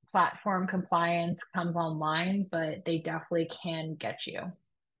platform compliance comes online, but they definitely can get you.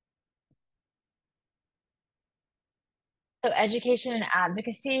 So education and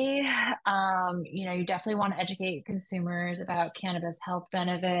advocacy, you know, you definitely want to educate consumers about cannabis health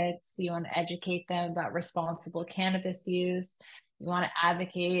benefits. You want to educate them about responsible cannabis use. You want to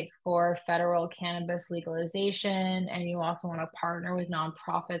advocate for federal cannabis legalization, and you also want to partner with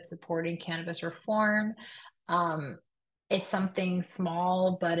nonprofits supporting cannabis reform. It's something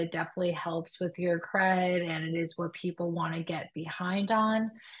small, but it definitely helps with your cred, and it is what people want to get behind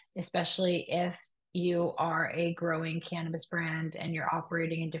on, especially if you are a growing cannabis brand and you're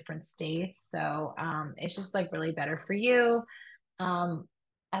operating in different states. So it's just like really better for you. Um,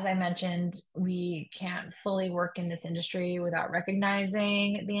 as I mentioned, we can't fully work in this industry without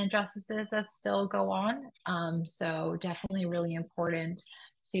recognizing the injustices that still go on. So definitely really important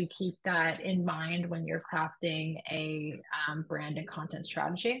to keep that in mind when you're crafting a brand and content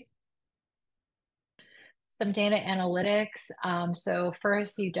strategy. Some data analytics. So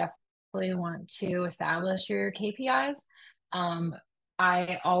first, you definitely want to establish your KPIs. I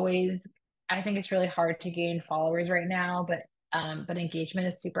think it's really hard to gain followers right now, but engagement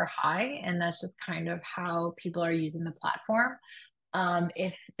is super high, and that's just kind of how people are using the platform.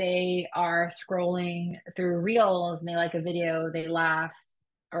 If they are scrolling through reels and they like a video, they laugh,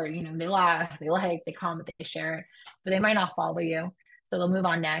 or you know, they laugh, they like, they comment, they share it, but they might not follow you. So they'll move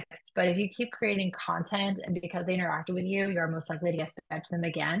on next. But if you keep creating content and because they interacted with you, you're most likely to get fed to them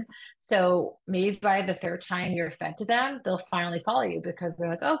again. So maybe by the third time you're fed to them, they'll finally follow you because they're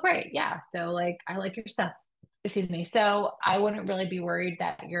like, oh, great. Yeah. So like, I like your stuff. excuse me. So I wouldn't really be worried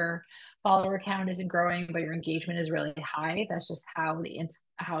that your follower count isn't growing, but your engagement is really high. That's just how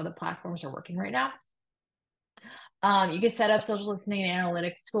the platforms are working right now. You can set up social listening and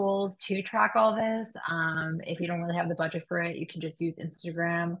analytics tools to track all this. If you don't really have the budget for it, you can just use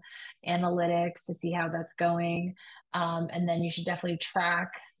Instagram analytics to see how that's going. And then you should definitely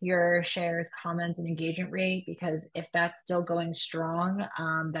track your shares, comments, and engagement rate, because if that's still going strong,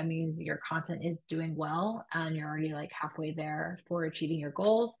 that means your content is doing well and you're already like halfway there for achieving your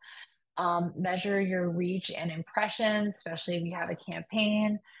goals. Measure your reach and impressions, especially if you have a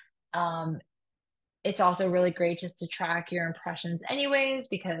campaign. Um, it's also really great just to track your impressions anyways,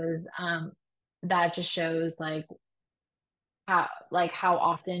 because that just shows how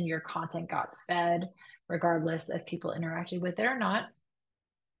often your content got fed, regardless if people interacted with it or not.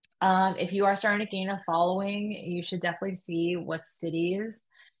 If you are starting to gain a following, you should definitely see what cities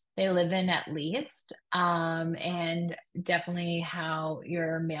they live in at least, and definitely how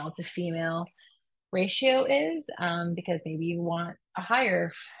your male to female ratio is, because maybe you want a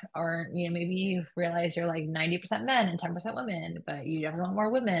higher, or maybe you realize you're like 90% men and 10% women, but you definitely want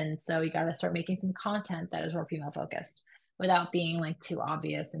more women, so you got to start making some content that is more female focused without being like too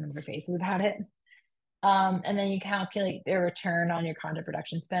obvious and in their faces about it. And then you calculate the return on your content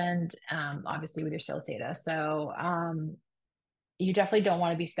production spend, obviously with your sales data. So you definitely don't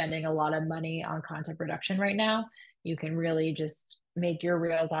want to be spending a lot of money on content production right now. You can really just make your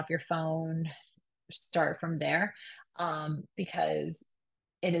reels off your phone, start from there, because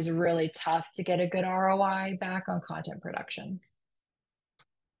it is really tough to get a good ROI back on content production.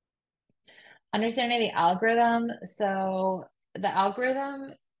 Understanding the algorithm. So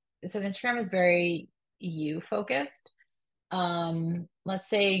Instagram is very you focused. Let's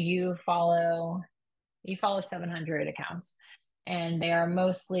say you follow 700 accounts and they are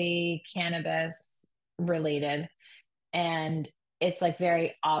mostly cannabis related, and it's like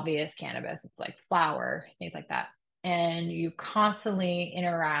very obvious cannabis. It's like flower, things like that. And you constantly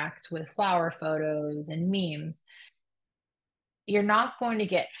interact with flower photos and memes. You're not going to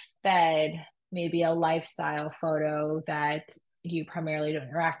get fed maybe a lifestyle photo that you primarily don't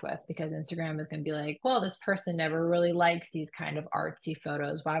interact with, because Instagram is going to be like, well, this person never really likes these kind of artsy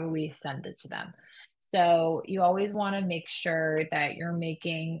photos. Why would we send it to them? So you always want to make sure that you're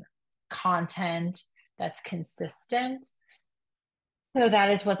making content that's consistent. So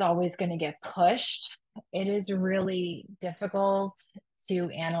that is what's always going to get pushed. It is really difficult to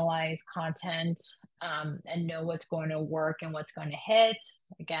analyze content, and know what's going to work and what's going to hit.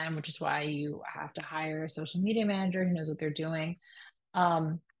 Again, which is why you have to hire a social media manager who knows what they're doing,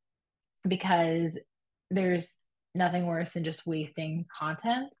 um, because there's nothing worse than just wasting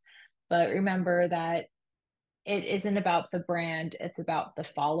content. But remember that it isn't about the brand, it's about the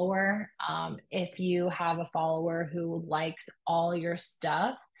follower. If you have a follower who likes all your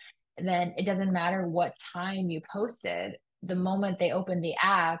stuff, then it doesn't matter what time you posted. The moment they open the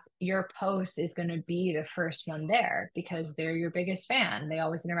app, your post is going to be the first one there because they're your biggest fan. They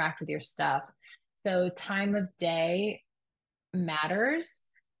always interact with your stuff. So time of day matters,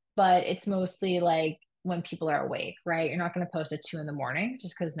 but it's mostly like when people are awake, right? You're not going to post at 2 in the morning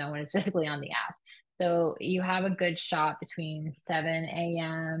just because no one is physically on the app. So you have a good shot between 7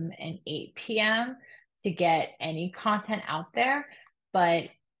 a.m. and 8 p.m. to get any content out there, but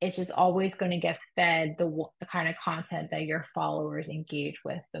it's just always going to get fed the kind of content that your followers engage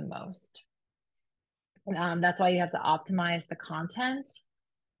with the most. That's why you have to optimize the content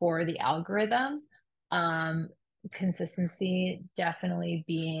for the algorithm. Um, Consistency definitely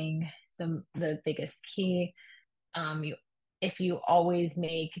being the biggest key. If you always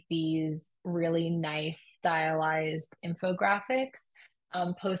make these really nice stylized infographics,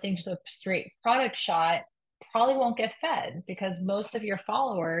 posting just a straight product shot probably won't get fed because most of your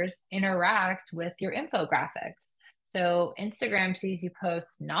followers interact with your infographics. So Instagram sees you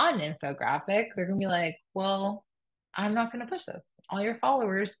post non-infographic, they're gonna be like, well, I'm not gonna push this. All your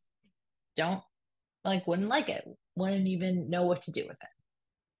followers don't wouldn't like it, wouldn't even know what to do with it.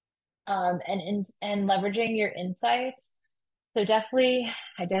 And leveraging your insights. So definitely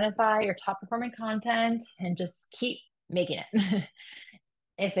identify your top performing content and just keep making it.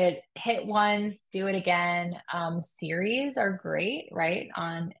 If it hit once, do it again. Series are great, right?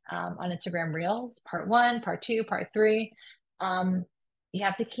 On Instagram Reels, part one, part two, part three. You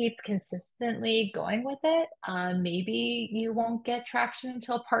have to keep consistently going with it. Maybe you won't get traction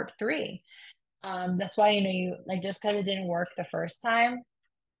until part three. That's why you like just because it didn't work the first time,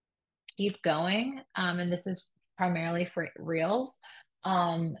 keep going. And this is primarily for Reels.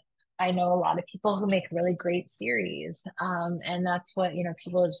 Um, I know a lot of people who make really great series, and that's what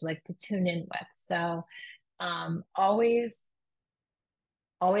people just like to tune in with. So Always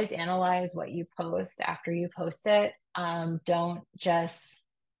analyze what you post after you post it. Don't just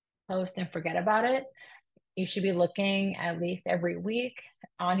post and forget about it. You should be looking at least every week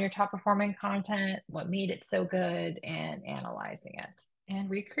on your top performing content, what made it so good, and analyzing it and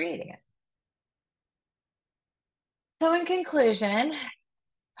recreating it. So, in conclusion,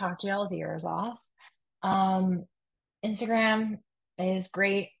 talk y'all's ears off. Um, Instagram is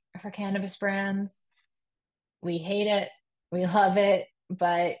great for cannabis brands. We hate it, we love it,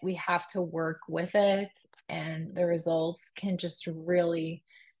 but we have to work with it, and the results can just really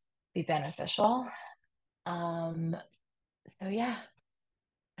be beneficial. Um, so yeah,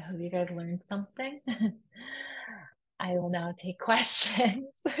 I hope you guys learned something. I will now take questions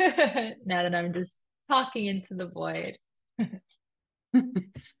now that I'm just talking into the void. That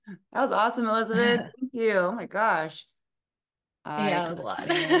was awesome, Elizabeth. Thank you. Oh my gosh. I Yeah, it was a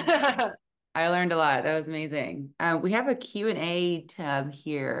learned, lot. I learned a lot. That was amazing. We have a Q&A tab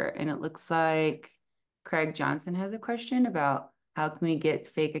here, and it looks like Craig Johnson has a question about how can we get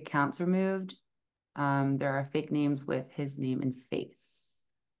fake accounts removed? There are fake names with his name and face.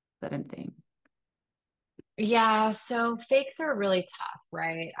 Is that a thing? Yeah, so fakes are really tough,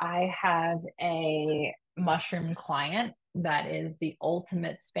 right? I have a mushroom client that is the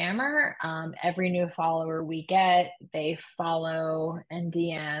ultimate spammer. Every new follower we get, they follow and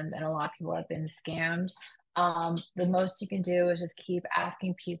DM, and a lot of people have been scammed. The most you can do is just keep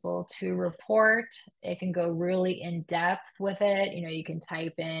asking people to report. It can go really in depth with it. You can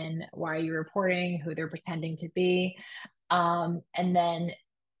type in why are you reporting, who they're pretending to be. And then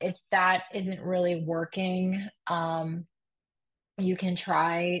if that isn't really working, you can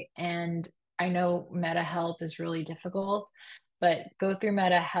try. And I know Meta Help is really difficult, but go through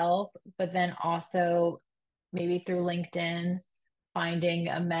Meta Help, but then also maybe through LinkedIn, finding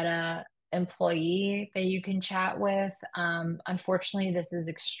a Meta employee that you can chat with. Unfortunately, this is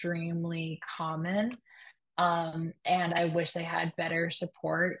extremely common. And I wish they had better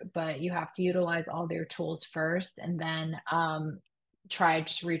support, but you have to utilize all their tools first and then try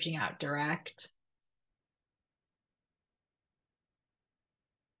just reaching out direct.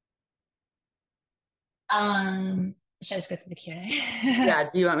 Should I just go through the Q&A? Yeah.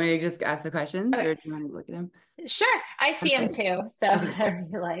 Do you want me to just ask the questions Okay, or do you want to look at them? sure. I see them Okay. too. So Okay. whatever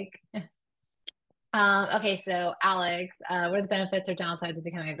you like. Okay, so Alex, what are the benefits or downsides of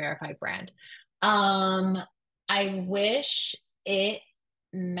becoming a verified brand? Um, I wish it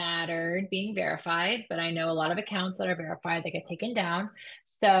mattered being verified, but I know a lot of accounts that are verified that get taken down.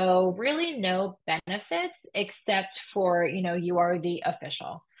 So really no benefits except for, you are the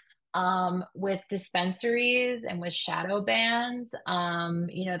official. With dispensaries and with shadow bans,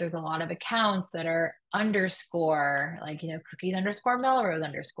 there's a lot of accounts that are underscore, like, cookies underscore Melrose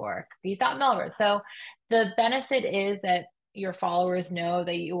underscore cookies dot Melrose. So the benefit is that your followers know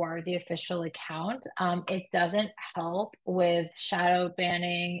that you are the official account. It doesn't help with shadow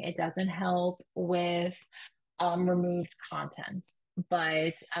banning. It doesn't help with removed content,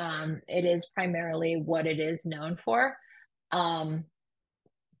 but it is primarily what it is known for. Um,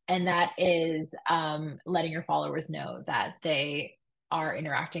 and that is letting your followers know that they are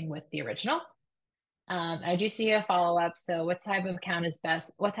interacting with the original. I do see a follow up. So, what type of account is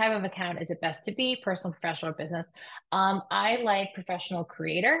best? What type of account is it best to be? Personal, professional, or business? I like professional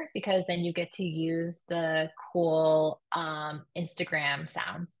creator because then you get to use the cool Instagram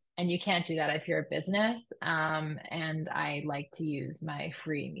sounds, and you can't do that if you're a business. And I like to use my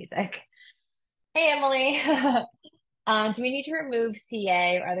free music. Hey, Emily. Do we need to remove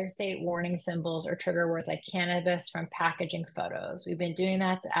CA or other state warning symbols or trigger words like cannabis from packaging photos? We've been doing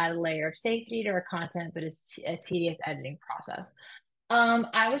that to add a layer of safety to our content, but it's a tedious editing process.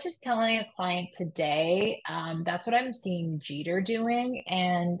 I was just telling a client today, that's what I'm seeing Jeter doing,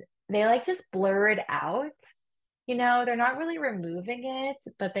 and they like just blur it out. They're not really removing it,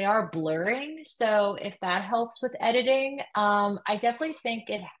 but they are blurring. So if that helps with editing, I definitely think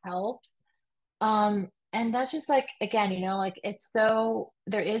it helps. And that's just like, again, like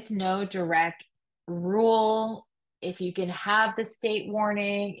there is no direct rule. If you can have the state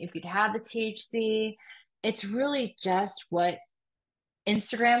warning, if you'd have the THC, it's really just what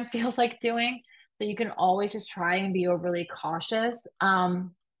Instagram feels like doing. So you can always just try and be overly cautious.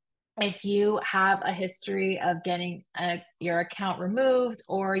 If you have a history of getting your account removed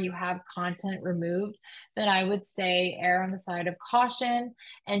or you have content removed, then I would say err on the side of caution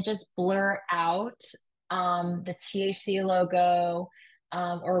and just blur out the THC logo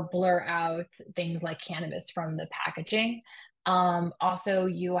or blur out things like cannabis from the packaging. Also,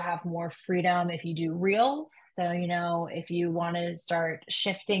 you have more freedom if you do reels. So, if you want to start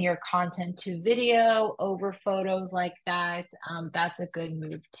shifting your content to video over photos like that, that's a good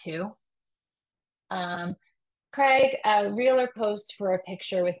move too. Um, Craig, a reel or post for a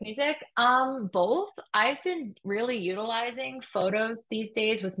picture with music? Both. I've been really utilizing photos these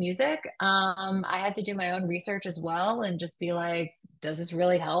days with music. I had to do my own research as well and just be like, does this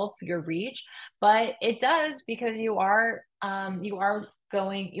really help your reach? But it does because you are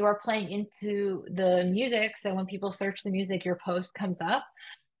playing into the music. So when people search the music, your post comes up.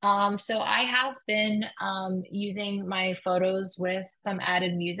 So I have been using my photos with some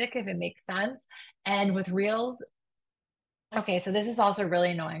added music if it makes sense. And with Reels, okay, so this is also really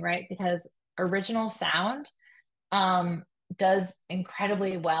annoying, right? Because original sound um, does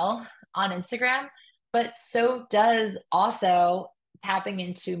incredibly well on Instagram, but so does also tapping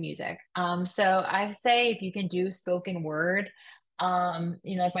into music. So I say if you can do spoken word,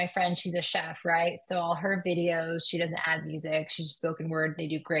 like my friend, she's a chef, right? So all her videos, she doesn't add music, she's just spoken word, they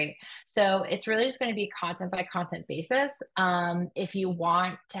do great. So it's really just going to be content by content basis. If you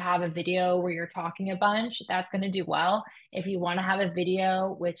want to have a video where you're talking a bunch, that's going to do well. If you want to have a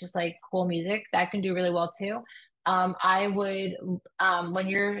video with just like cool music, that can do really well too. I would, when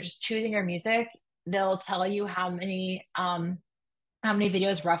you're choosing your music, they'll tell you how many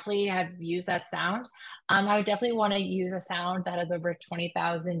videos roughly have used that sound. I would definitely want to use a sound that has over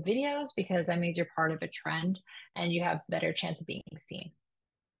 20,000 videos because that means you're part of a trend and you have better chance of being seen.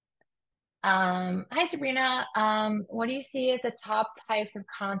 Hi Sabrina. What do you see as the top types of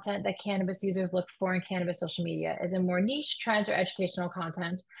content that cannabis users look for in cannabis social media? Is it more niche trends or educational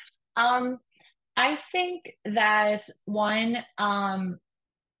content? Um, I think that one,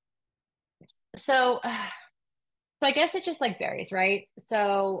 so so I guess it just like varies, right?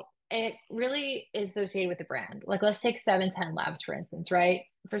 So it really is associated with the brand. Like let's take 710 Labs, for instance, right?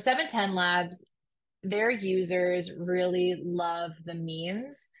 For 710 Labs, their users really love the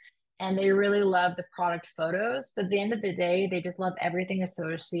memes and they really love the product photos. But at the end of the day, they just love everything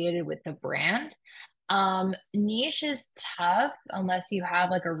associated with the brand. Niche is tough unless you have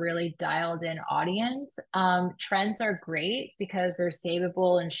like a really dialed in audience. Trends are great because they're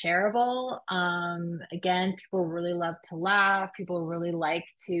savable and shareable. Again, people really love to laugh. People really like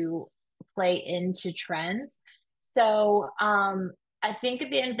to play into trends. So, I think at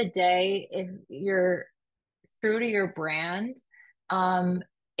the end of the day, if you're true to your brand, um,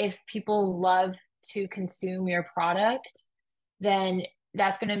 if people love to consume your product, then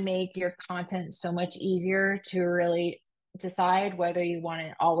that's going to make your content so much easier to really decide whether you want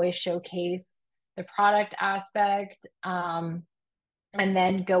to always showcase the product aspect, and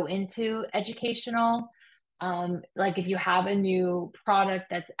then go into educational. Like if you have a new product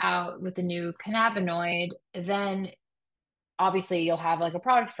that's out with a new cannabinoid, then obviously you'll have like a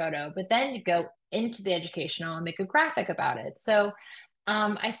product photo, but then you go into the educational and make a graphic about it. So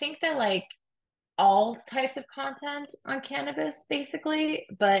I think that like all types of content on cannabis basically,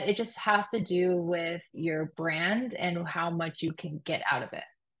 but it just has to do with your brand and how much you can get out of it,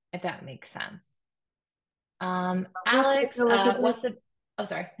 if that makes sense. Real quick, Alex, Elizabeth. what's the, oh,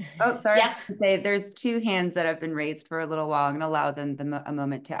 sorry. Oh, sorry. I was Yeah. just going to say there's two hands that have been raised for a little while. I'm going to allow them a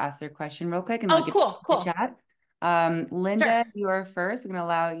moment to ask their question real quick and they'll Oh, get cool, the cool. chat. Sure. Linda, you are first. I'm going to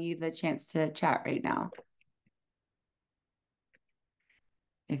allow you the chance to chat right now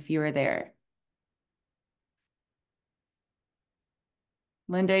if you are there.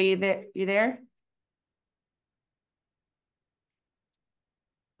 Linda, are you there? You there?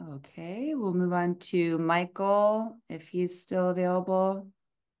 Okay, we'll move on to Michael if he's still available.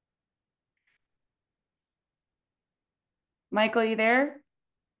 Michael, you there?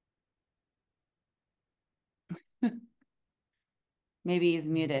 Maybe he's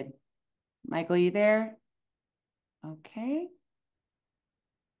muted. Michael, you there? Okay,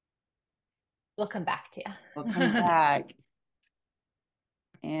 We'll come back to we'll come you. back.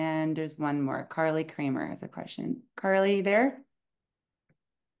 And there's one more. Carly Kramer has a question. Carly, you there?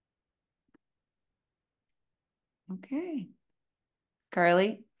 Okay.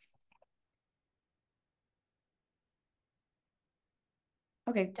 Carly?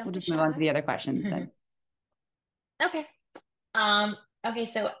 Okay, we'll Don't be just move on to shy. the other questions then. Okay. Okay,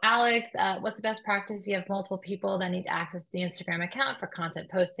 so Alex, what's the best practice if you have multiple people that need access to the Instagram account for content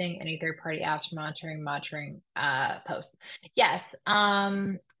posting, any third-party apps for monitoring posts? Yes.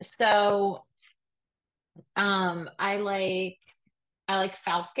 So I like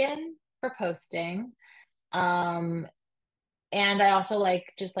Falcon for posting. Um, and I also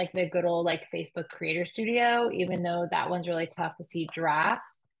like just like the good old like Facebook Creator Studio, even though that one's really tough to see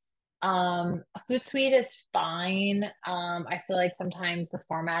drafts. Hootsuite is fine. I feel like sometimes the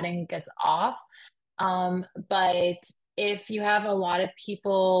formatting gets off. But if you have a lot of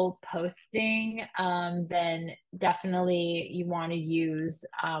people posting, then definitely you want to use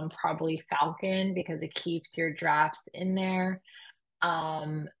probably Falcon because it keeps your drafts in there.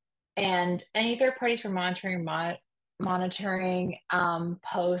 Um, and any third parties for monitoring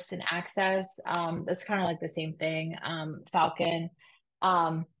posts and access, that's kind of like the same thing. Falcon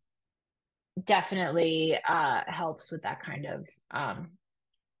um, definitely helps with that kind of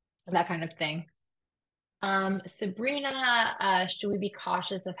thing. Sabrina, should we be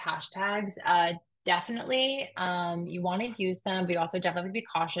cautious of hashtags? Definitely. You want to use them, but you also definitely be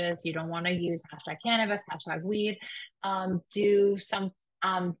cautious. You don't want to use hashtag cannabis, hashtag weed. Do some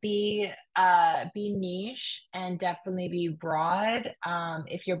be niche and definitely be broad.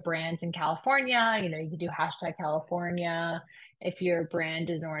 If your brand's in California, you could do hashtag California. If your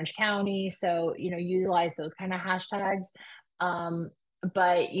brand is Orange County, so utilize those kind of hashtags.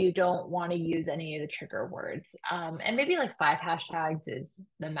 But you don't want to use any of the trigger words. And maybe like 5 hashtags is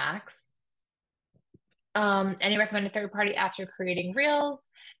the max. Any recommended third party apps for creating reels?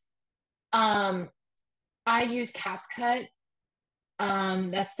 Um, I use CapCut.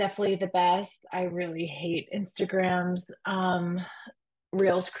 That's definitely the best. I really hate Instagram's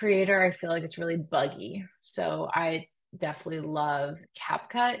Reels creator. I feel like it's really buggy. So I definitely love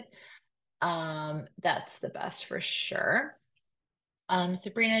CapCut. That's the best for sure.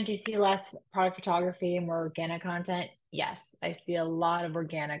 Sabrina, do you see less product photography and more organic content? Yes, I see a lot of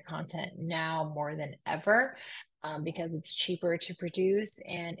organic content now more than ever, because it's cheaper to produce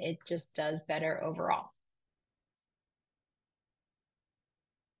and it just does better overall.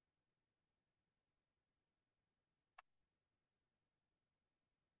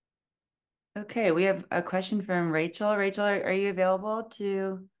 Okay, we have a question from Rachel. Rachel, are you available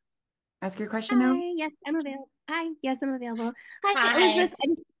to ask your question now? Hi, yes, I'm available. Hi, yes, I'm available. Hi, Elizabeth.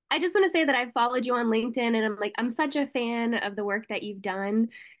 Hi. I just want to say that I've followed you on LinkedIn and I'm such a fan of the work that you've done.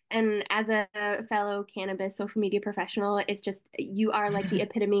 And as a fellow cannabis social media professional, it's just you are like the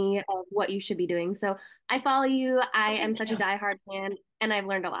epitome of what you should be doing. So I follow you. I Well, am thank such a you. diehard fan and I've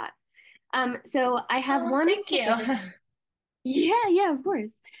learned a lot. So I have Oh, one thank you. specific Yeah, yeah, of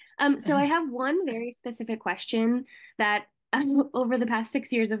course. So I have one very specific question that over the past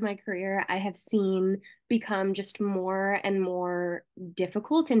 6 years of my career, I have seen become just more and more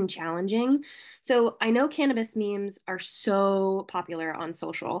difficult and challenging. So I know cannabis memes are so popular on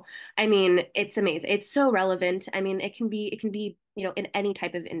social. I mean, it's amazing. It's so relevant. I mean, it can be, in any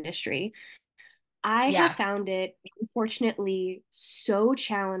type of industry. I have Yeah. found it, unfortunately, so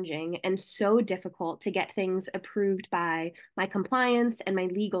challenging and so difficult to get things approved by my compliance and my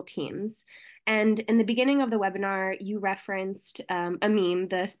legal teams. And in the beginning of the webinar, you referenced a meme,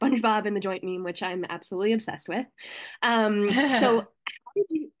 the SpongeBob and the joint meme, which I'm absolutely obsessed with. So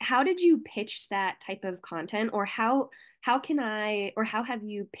how did you pitch that type of content, or how can I, or how have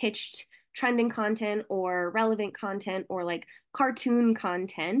you pitched trending content or relevant content or like cartoon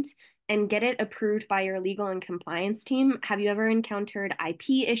content and get it approved by your legal and compliance team? Have you ever encountered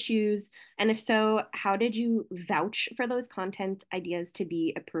IP issues? And if so, how did you vouch for those content ideas to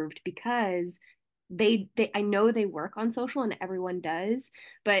be approved? Because they I know they work on social and everyone does,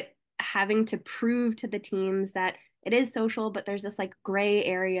 but having to prove to the teams that it is social, but there's this like gray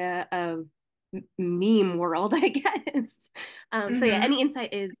area of meme world, I guess. So yeah, hmm any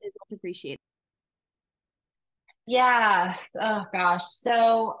insight is much appreciated. Yes. Oh gosh.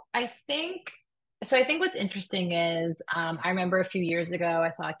 So I think what's interesting is I remember a few years ago I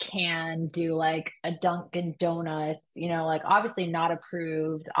saw a can do like a Dunkin' Donuts, like obviously not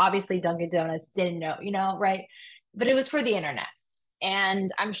approved. Obviously Dunkin' Donuts didn't know, right? But it was for the internet.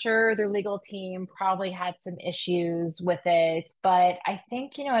 And I'm sure their legal team probably had some issues with it. But I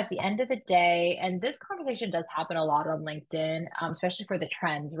think, at the end of the day, and this conversation does happen a lot on LinkedIn, especially for the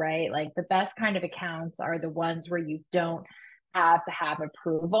trends, right? Like the best kind of accounts are the ones where you don't have to have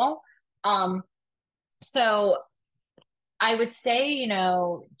approval. So I would say,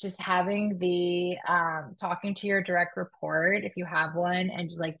 just having the talking to your direct report if you have one and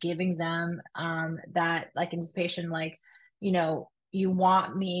just like giving them that like anticipation, like, you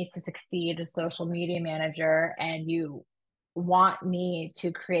want me to succeed as social media manager and you want me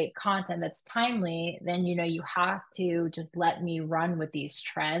to create content that's timely, then you have to just let me run with these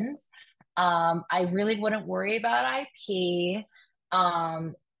trends. I really wouldn't worry about IP.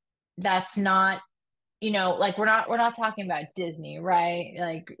 That's not like we're not talking about Disney, right?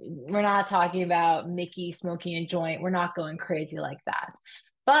 Like we're not talking about Mickey smoking a joint. We're not going crazy like that.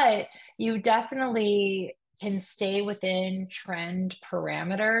 But you definitely can stay within trend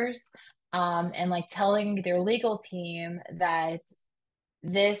parameters, and like telling their legal team that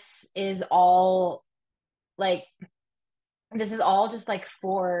this is all like this is all just like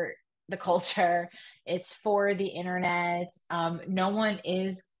for the culture. It's for the internet. No one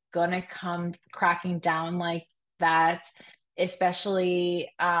is gonna come cracking down like that, especially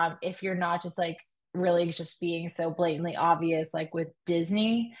if you're not just like really just being so blatantly obvious, like with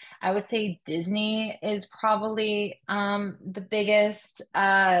Disney. I would say Disney is probably the biggest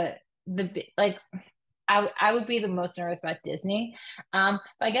like I would be the most nervous about Disney. But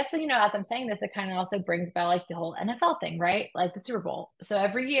I guess, as I'm saying this, it kind of also brings about like the whole NFL thing, right? Like the Super Bowl. So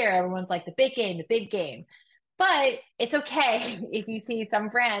every year, everyone's like the big game, the big game. But it's okay if you see some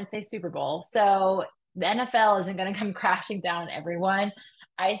brands say Super Bowl. So the NFL isn't going to come crashing down everyone.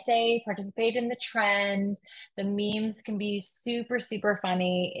 I say participate in the trend. The memes can be super, super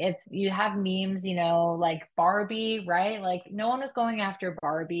funny. If you have memes, like Barbie, right? Like no one was going after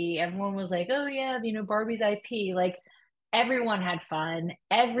Barbie. Everyone was like, oh yeah, Barbie's IP. Like everyone had fun.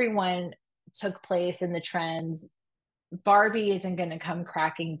 Everyone took place in the trends. Barbie isn't going to come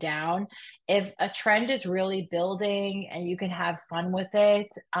cracking down. If a trend is really building and you can have fun with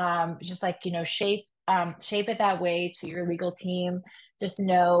it, just like, shape it that way to your legal team. Just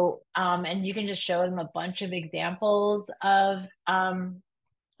know, and you can just show them a bunch of examples of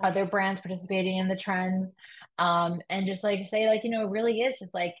other brands participating in the trends. And just like say, like, it really is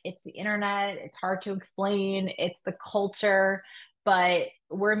just like it's the internet, it's hard to explain, it's the culture, but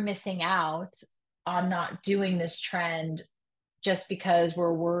we're missing out on not doing this trend just because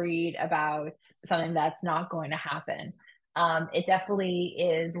we're worried about something that's not going to happen. It definitely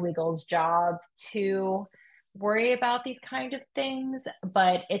is legal's job to worry about these kind of things,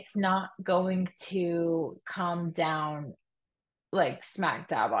 but it's not going to come down like smack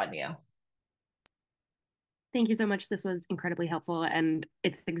dab on you. Thank you so much. This was incredibly helpful, and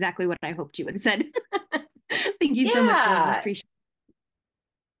it's exactly what I hoped you had said. Thank you so much, Elizabeth. Yeah. Appreciate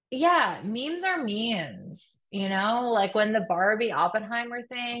Yeah, memes are memes, like when the Barbie Oppenheimer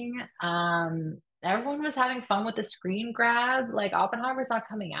thing, everyone was having fun with the screen grab. Like Oppenheimer's not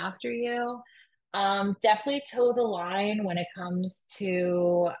coming after you. Definitely toe the line when it comes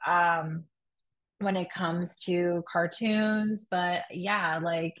to cartoons, but yeah,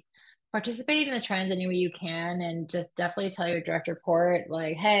 like participate in the trends any way you can and just definitely tell your direct report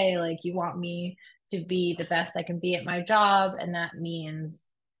like, hey, like you want me to be the best I can be at my job, and that means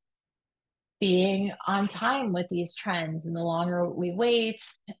being on time with these trends. And the longer we wait,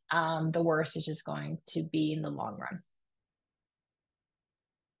 the worse it's just going to be in the long run.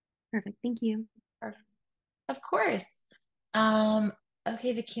 Perfect. Thank you. Of course.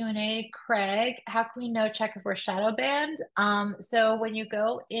 Okay, the Q&A, Craig, how can we know check if we're shadow banned? So when you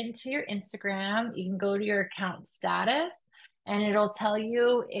go into your Instagram, you can go to your account status and it'll tell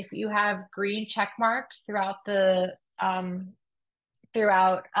you if you have green check marks there's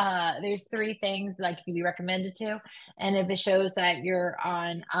three things like you can be recommended to, and if it shows that you're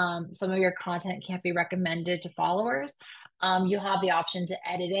on some of your content can't be recommended to followers, you'll have the option to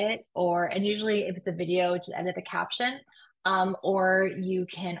edit it, and usually if it's a video just edit the caption, or you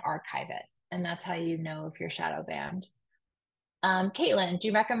can archive it, and that's how you know if you're shadow banned. Caitlin, do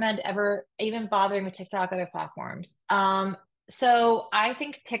you recommend ever even bothering with TikTok or other platforms? So I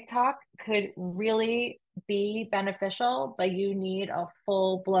think TikTok could really be beneficial, but you need a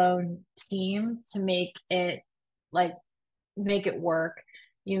full-blown team to like make it work.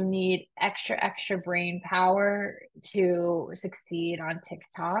 You need extra brain power to succeed on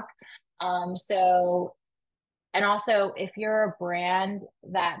TikTok. And also, if you're a brand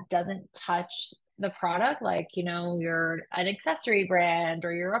that doesn't touch the product, like, you're an accessory brand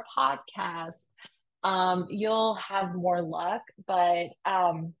or you're a podcast, you'll have more luck. But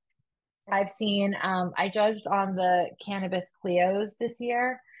I've seen, I judged on the Cannabis Clios this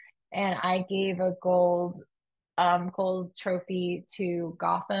year, and I gave a gold trophy to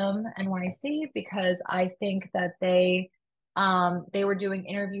Gotham NYC because I think that they were doing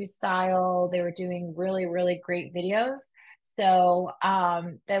interview style. They were doing really, really great videos. So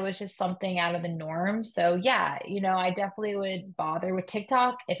that was just something out of the norm. So yeah, I definitely would bother with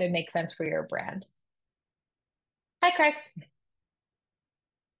TikTok if it makes sense for your brand. Hi, Craig.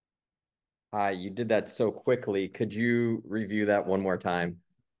 Hi, you did that so quickly. Could you review that one more time?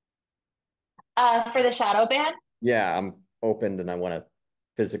 For the shadow ban? Yeah, I'm opened and I want to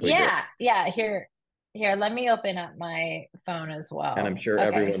physically do it. Yeah. Here, let me open up my phone as And I'm well. sure Okay,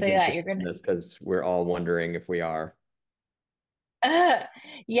 everyone's so yeah, interested you're in gonna this because we're all wondering if we are.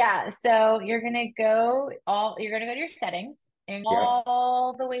 yeah, so you're gonna go to your settings and Yep.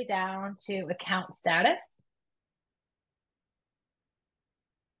 all the way down to account status.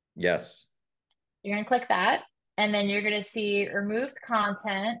 Yes. You're going to click that, and then you're going to see removed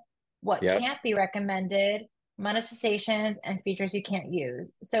content, what Yep. can't be recommended, monetizations, and features you can't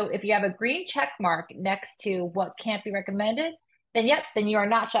use. So if you have a green check mark next to what can't be recommended, then yep, then you are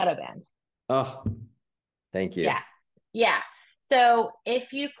not shadow banned. Oh, thank you. Yeah. Yeah. So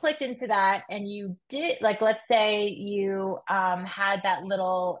if you clicked into that and you did, like, let's say you had that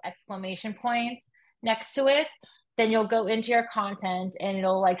little exclamation point next to it, then you'll go into your content and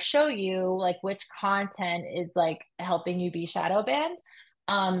it'll like show you like which content is like helping you be shadow banned.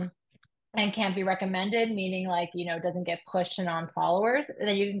 And can't be recommended, meaning like, doesn't get pushed and on followers. And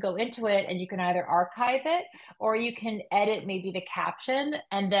then you can go into it and you can either archive it or you can edit maybe the caption,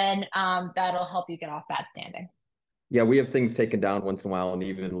 and then that'll help you get off bad standing. Yeah, we have things taken down once in a while and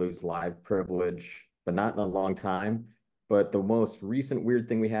even lose live privilege, but not in a long time. But the most recent weird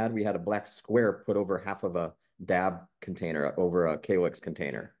thing we had a black square put over half of a dab container, over a Calyx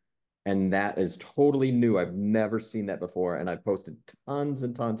container. And that is totally new. I've never seen that before. And I posted tons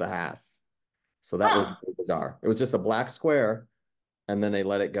and tons of hash. So that was Huh. really bizarre. It was just a black square and then they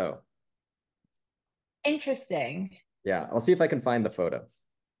let it go. Interesting. Yeah, I'll see if I can find the photo.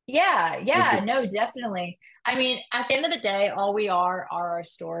 Yeah, It was yeah, just, no, definitely. I mean, at the end of the day, all we are our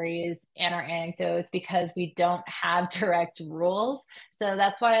stories and our anecdotes because we don't have direct rules. So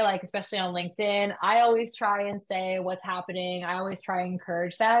that's why I like, especially on LinkedIn, I always try and say what's happening. I always try and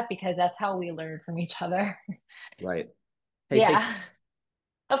encourage that because that's how we learn from each other. right. Hey, thank Yeah,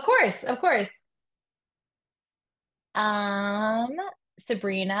 of course, of course. Um,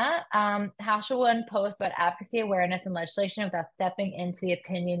 Sabrina, how should one post about advocacy, awareness, and legislation without stepping into the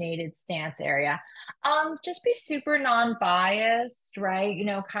opinionated stance area? Just be super non-biased, right?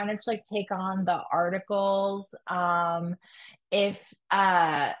 Kind of just like take on the articles. If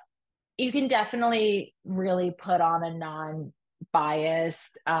You can definitely really put on a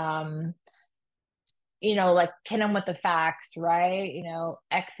non-biased like hit them with the facts, right?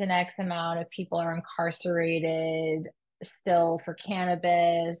 X and X amount of people are incarcerated still for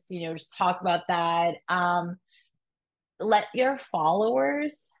cannabis, just talk about that. Let your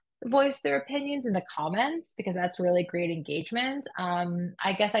followers voice their opinions in the comments because that's really great engagement.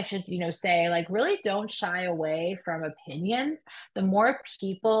 I guess I should, say like really don't shy away from opinions. The more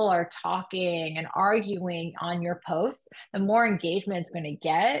people are talking and arguing on your posts, the more engagement it's going to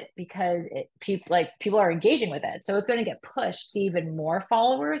get because people are engaging with it. So it's going to get pushed to even more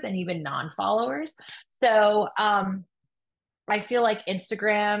followers and even non-followers. So I feel like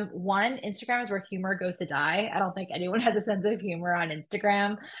Instagram is where humor goes to die. I don't think anyone has a sense of humor on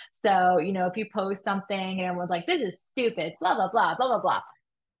Instagram. So, if you post something and everyone's like, this is stupid, blah, blah, blah, blah, blah, blah.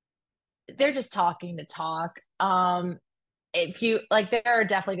 They're just talking to talk. If you like, there are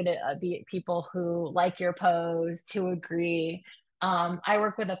definitely going to be people who like your post, who agree. I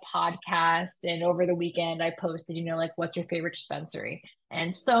work with a podcast, and over the weekend, I posted, like, what's your favorite dispensary?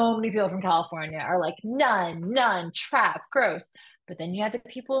 And so many people from California are like, none, trap, gross. But then you have the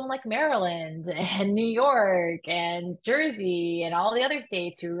people in like Maryland and New York and Jersey and all the other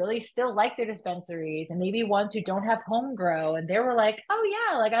states who really still like their dispensaries, and maybe ones who don't have home grow. And they were like, oh,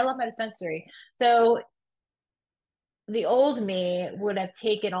 yeah, like I love my dispensary. So the old me would have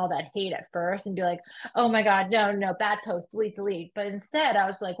taken all that hate at first and be like, oh my God, no, no, bad post, delete, delete. But instead, I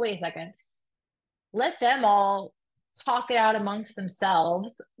was like, wait a second, let them all talk it out amongst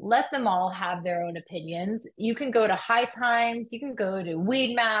themselves. Let them all have their own opinions. You can go to High Times, you can go to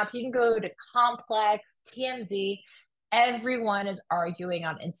Weed Maps, you can go to Complex, TMZ. Everyone is arguing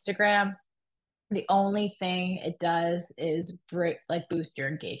on Instagram. The only thing it does is boost your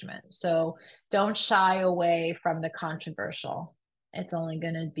engagement. So don't shy away from the controversial. It's only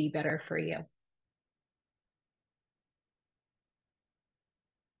going to be better for you.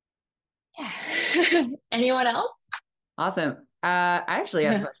 Yeah. Anyone else? Awesome. I actually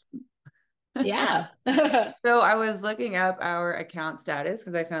have a question. Yeah. So I was looking up our account status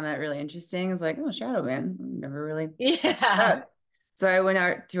because I found that really interesting. I was like, oh, shadow ban. Never really. Yeah. So I went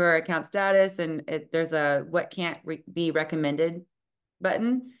out to our account status and there's a what can't be recommended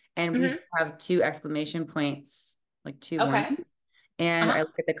button. And we Hmm. have two exclamation points, like two Okay. warnings. And I Uh-huh.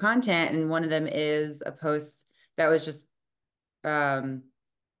 look at the content, and one of them is a post that was just um,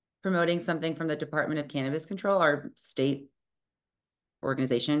 promoting something from the Department of Cannabis Control, our state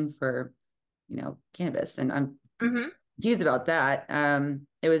organization for, cannabis. And I'm Hmm. confused about that.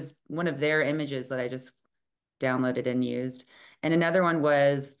 It was one of their images that I just downloaded and used. And another one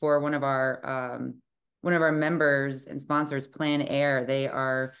was for one of our members and sponsors, Plan Air. They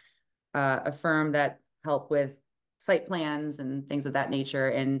are a firm that help with site plans and things of that nature.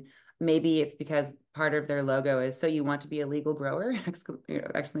 And maybe it's because part of their logo is so you want to be a legal grower,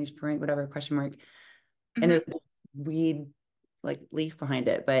 exclamation point, whatever, question mark. And there's weed like leaf behind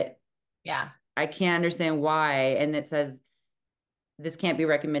it, but Yeah. I can't understand why. And it says this can't be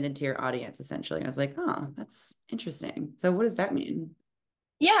recommended to your audience, essentially. And I was like, oh, that's interesting. So what does that mean?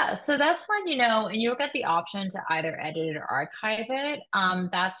 Yeah, so that's when, and you'll get the option to either edit it or archive it.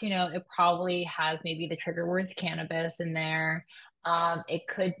 That's, it probably has maybe the trigger words cannabis in there. It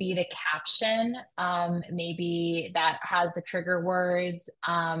could be the caption, maybe that has the trigger words.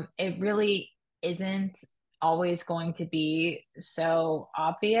 It really isn't always going to be so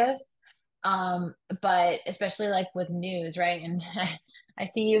obvious. But especially like with news, right? And I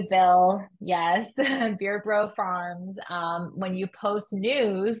see you, Bill. Yes, Beer Bro Farms. When you post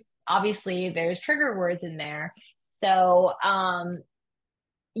news, obviously there's trigger words in there. So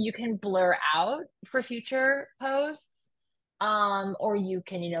you can blur out for future posts. Or you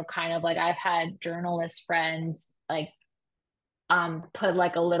can, kind of like I've had journalist friends like put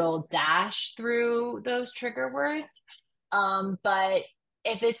like a little dash through those trigger words. But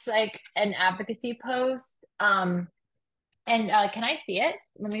if it's like an advocacy post, and can I see it?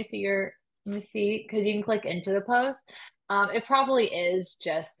 Let me see, because you can click into the post. It probably is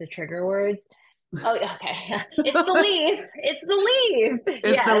just the trigger words. Oh, okay. It's the leaf. It's the leaf. It's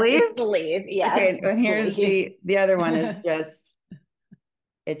the Yes, leaf? it's the leaf. Okay, Yes, and here's leaf. the other one is just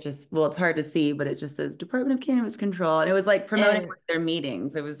well, it's hard to see, but it just says Department of Cannabis Control. And it was like promoting And their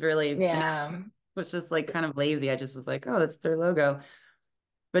meetings. It was really, and yeah, it was just like kind of lazy. I just was like, oh, that's their logo.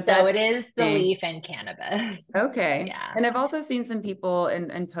 But so that's it is the leaf and cannabis. okay. Yeah. And I've also seen some people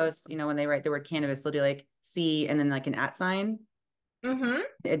and post, when they write the word cannabis, they'll do like C and then like an at sign. Mm-hmm.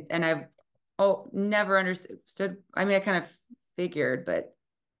 And I've never understood. I mean, I kind of figured, but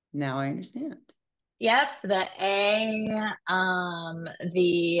now I understand. Yep, the A,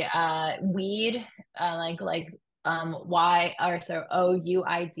 the weed, Y, or so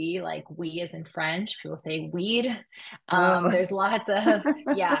OUID, like we as in French. People say weed. Oh, There's lots of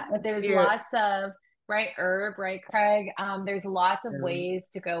yeah, that's there's cute. lots of right herb, right, Craig. There's lots of Um, ways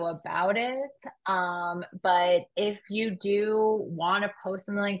to go about it. But if you do want to post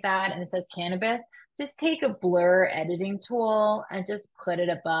something like that and it says cannabis, just take a blur editing tool and just put it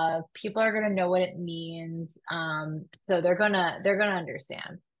above. People are gonna know what it means. So they're gonna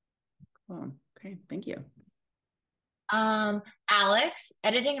understand. Cool. Okay, thank you. Alex,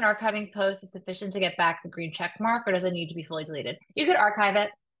 editing and archiving posts is sufficient to get back the green check mark, or does it need to be fully deleted? You could archive it.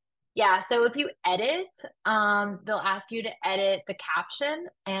 Yeah, so if you edit, they'll ask you to edit the caption.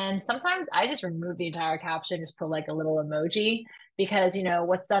 And sometimes I just remove the entire caption, just put like a little emoji because,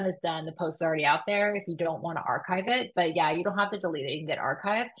 what's done is done. The post's already out there if you don't want to archive it. But yeah, you don't have to delete it. You can get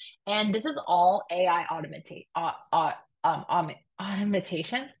archived. And this is all AI automation.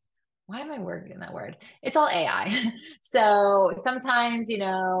 Why am I working that word? It's all AI. So sometimes,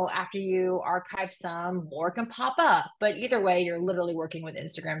 after you archive some, more can pop up. But either way, you're literally working with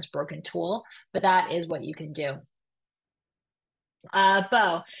Instagram's broken tool. But that is what you can do.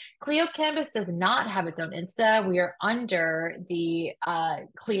 Bo, Clio Cannabis does not have its own Insta. We are under the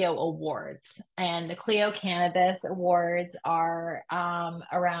Clio Awards, and the Clio Cannabis Awards are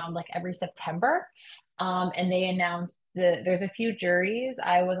around like every September. And they announced there's a few juries.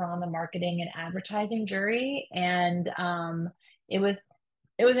 I was on the marketing and advertising jury, and it was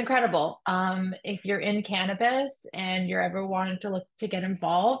incredible. If you're in cannabis and you're ever wanting to look to get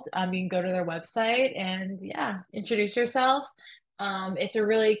involved, you can go to their website and yeah, introduce yourself. It's a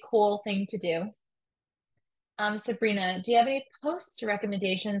really cool thing to do. Sabrina, do you have any post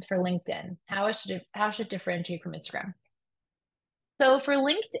recommendations for LinkedIn? How should it differentiate from Instagram? So for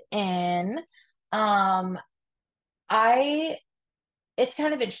LinkedIn, um, I it's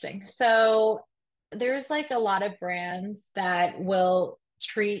kind of interesting. So there's like a lot of brands that will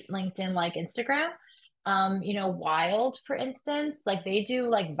treat LinkedIn like Instagram. Wild, for instance, like they do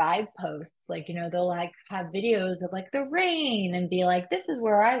like vibe posts, like, they'll like have videos of like the rain and be like, this is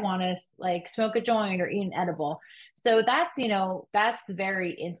where I want to like smoke a joint or eat an edible. So that's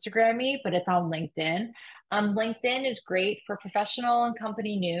very Instagrammy, but it's on LinkedIn. LinkedIn is great for professional and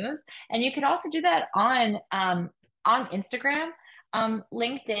company news. And you could also do that on Instagram.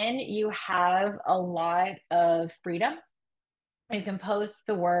 LinkedIn, you have a lot of freedom. You can post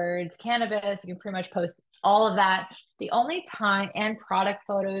the words cannabis, you can pretty much post all of that. The only time, and product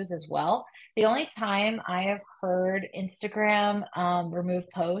photos as well. The only time I have heard Instagram remove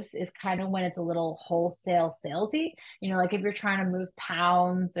posts is kind of when it's a little wholesale salesy. Like if you're trying to move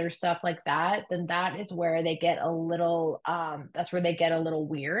pounds or stuff like that, then that is where they get a little, that's where they get a little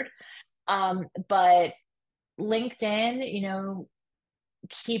weird. But LinkedIn,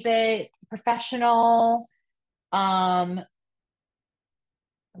 keep it professional, um,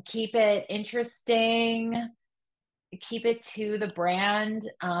 keep it interesting, keep it to the brand,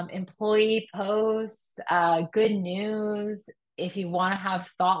 employee posts, good news. If you want to have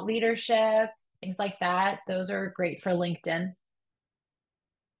thought leadership, things like that, those are great for LinkedIn.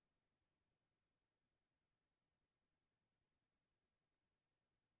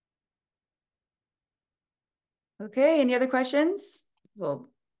 Okay, any other questions? Well,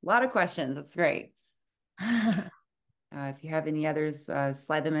 a lot of questions. That's great. If you have any others,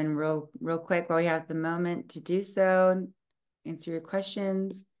 slide them in real quick while we have the moment to do so. Answer your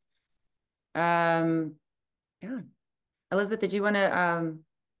questions. Yeah. Elizabeth, did you want to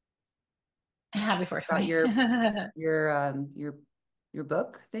Happy about 420. your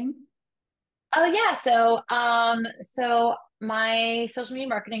book thing? Oh yeah, so my social media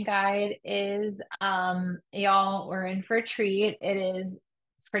marketing guide is y'all, we're in for a treat. It is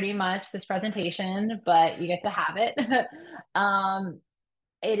pretty much this presentation, but you get to have it.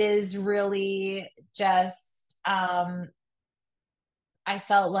 It is really just I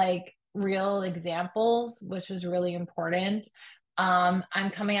felt like real examples, which was really important. I'm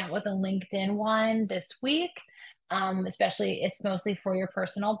coming out with a LinkedIn one this week. Especially it's mostly for your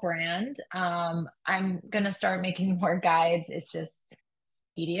personal brand. I'm gonna start making more guides. It's just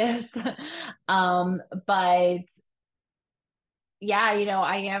tedious. But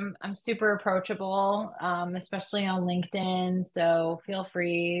yeah, I'm super approachable, especially on LinkedIn. So feel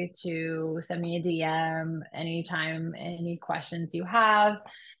free to send me a DM anytime, any questions you have.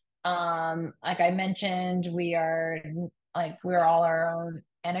 Like I mentioned, we're all our own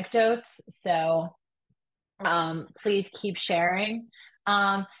anecdotes. So please keep sharing.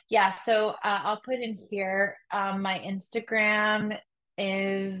 Yeah, so I'll put in here my Instagram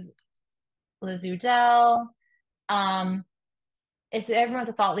is Liz Udell. Is everyone's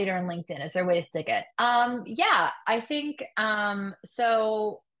a thought leader on LinkedIn? Is there a way to stick it? Yeah, I think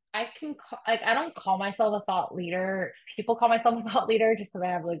so I don't call myself a thought leader. People call myself a thought leader just because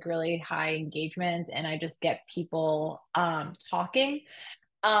I have like really high engagement and I just get people talking.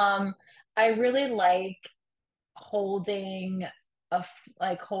 I really like holding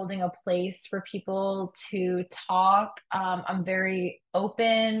holding a place for people to talk. I'm very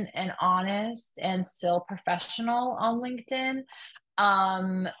open and honest and still professional on LinkedIn.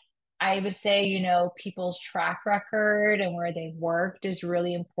 um, I would say, people's track record and where they've worked is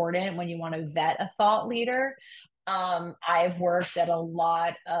really important when you want to vet a thought leader. I've worked at a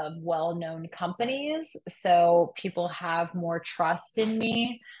lot of well-known companies, so people have more trust in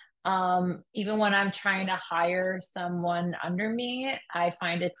me. Even when I'm trying to hire someone under me, I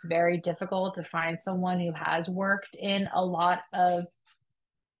find it's very difficult to find someone who has worked in a lot of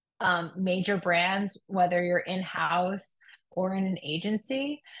major brands, whether you're in-house or in an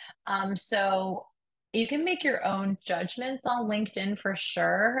agency. So you can make your own judgments on LinkedIn for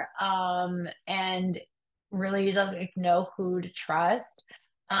sure, and really like know who to trust.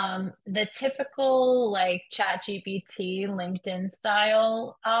 The typical like chat GPT LinkedIn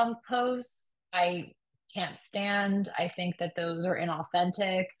style posts, I can't stand. I think that those are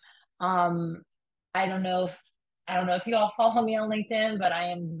inauthentic. Um, I don't know if I don't know if you all follow me on LinkedIn, but I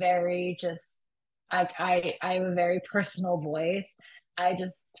am very just I have a very personal voice. I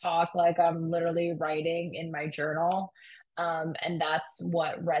just talk like I'm literally writing in my journal. And that's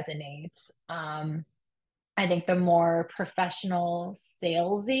what resonates. I think the more professional,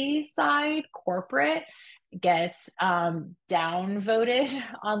 salesy side, corporate, gets downvoted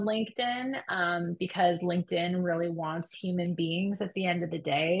on LinkedIn, because LinkedIn really wants human beings at the end of the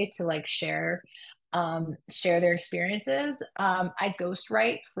day to like share their experiences. I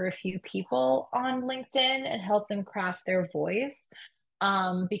ghostwrite for a few people on LinkedIn and help them craft their voice,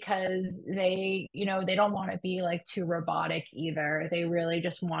 because they don't want to be like too robotic either. They really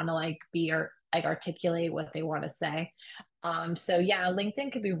just want to like be or like articulate what they want to say. So yeah,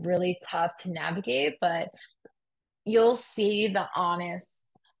 LinkedIn could be really tough to navigate, but you'll see the honest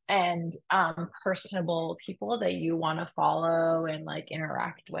and personable people that you want to follow and like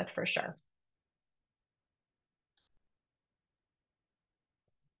interact with for sure.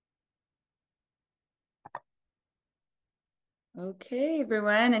 Okay,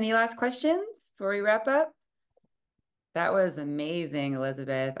 everyone. Any last questions before we wrap up? That was amazing,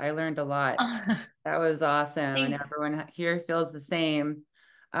 Elizabeth. I learned a lot. That was awesome. And Thanks. everyone here feels the same.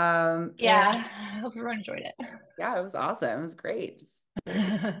 Yeah, And I hope everyone enjoyed it. yeah, it was awesome. It was great.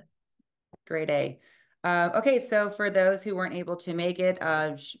 Great A. Okay, so for those who weren't able to make it,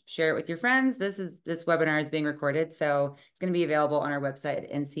 share it with your friends. This webinar is being recorded, so it's going to be available on our website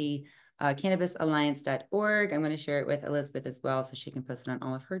at NC cannabisalliance.org. I'm going to share it with Elizabeth as well so she can post it on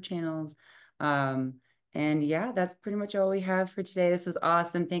all of her channels. And yeah, that's pretty much all we have for today. This was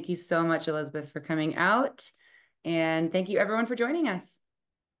awesome. Thank you so much, Elizabeth, for coming out. And thank you everyone for joining us.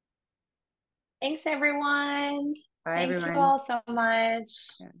 Thanks, everyone. Bye, Thank you everyone. all so much.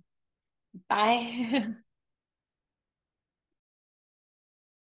 Yeah. Bye.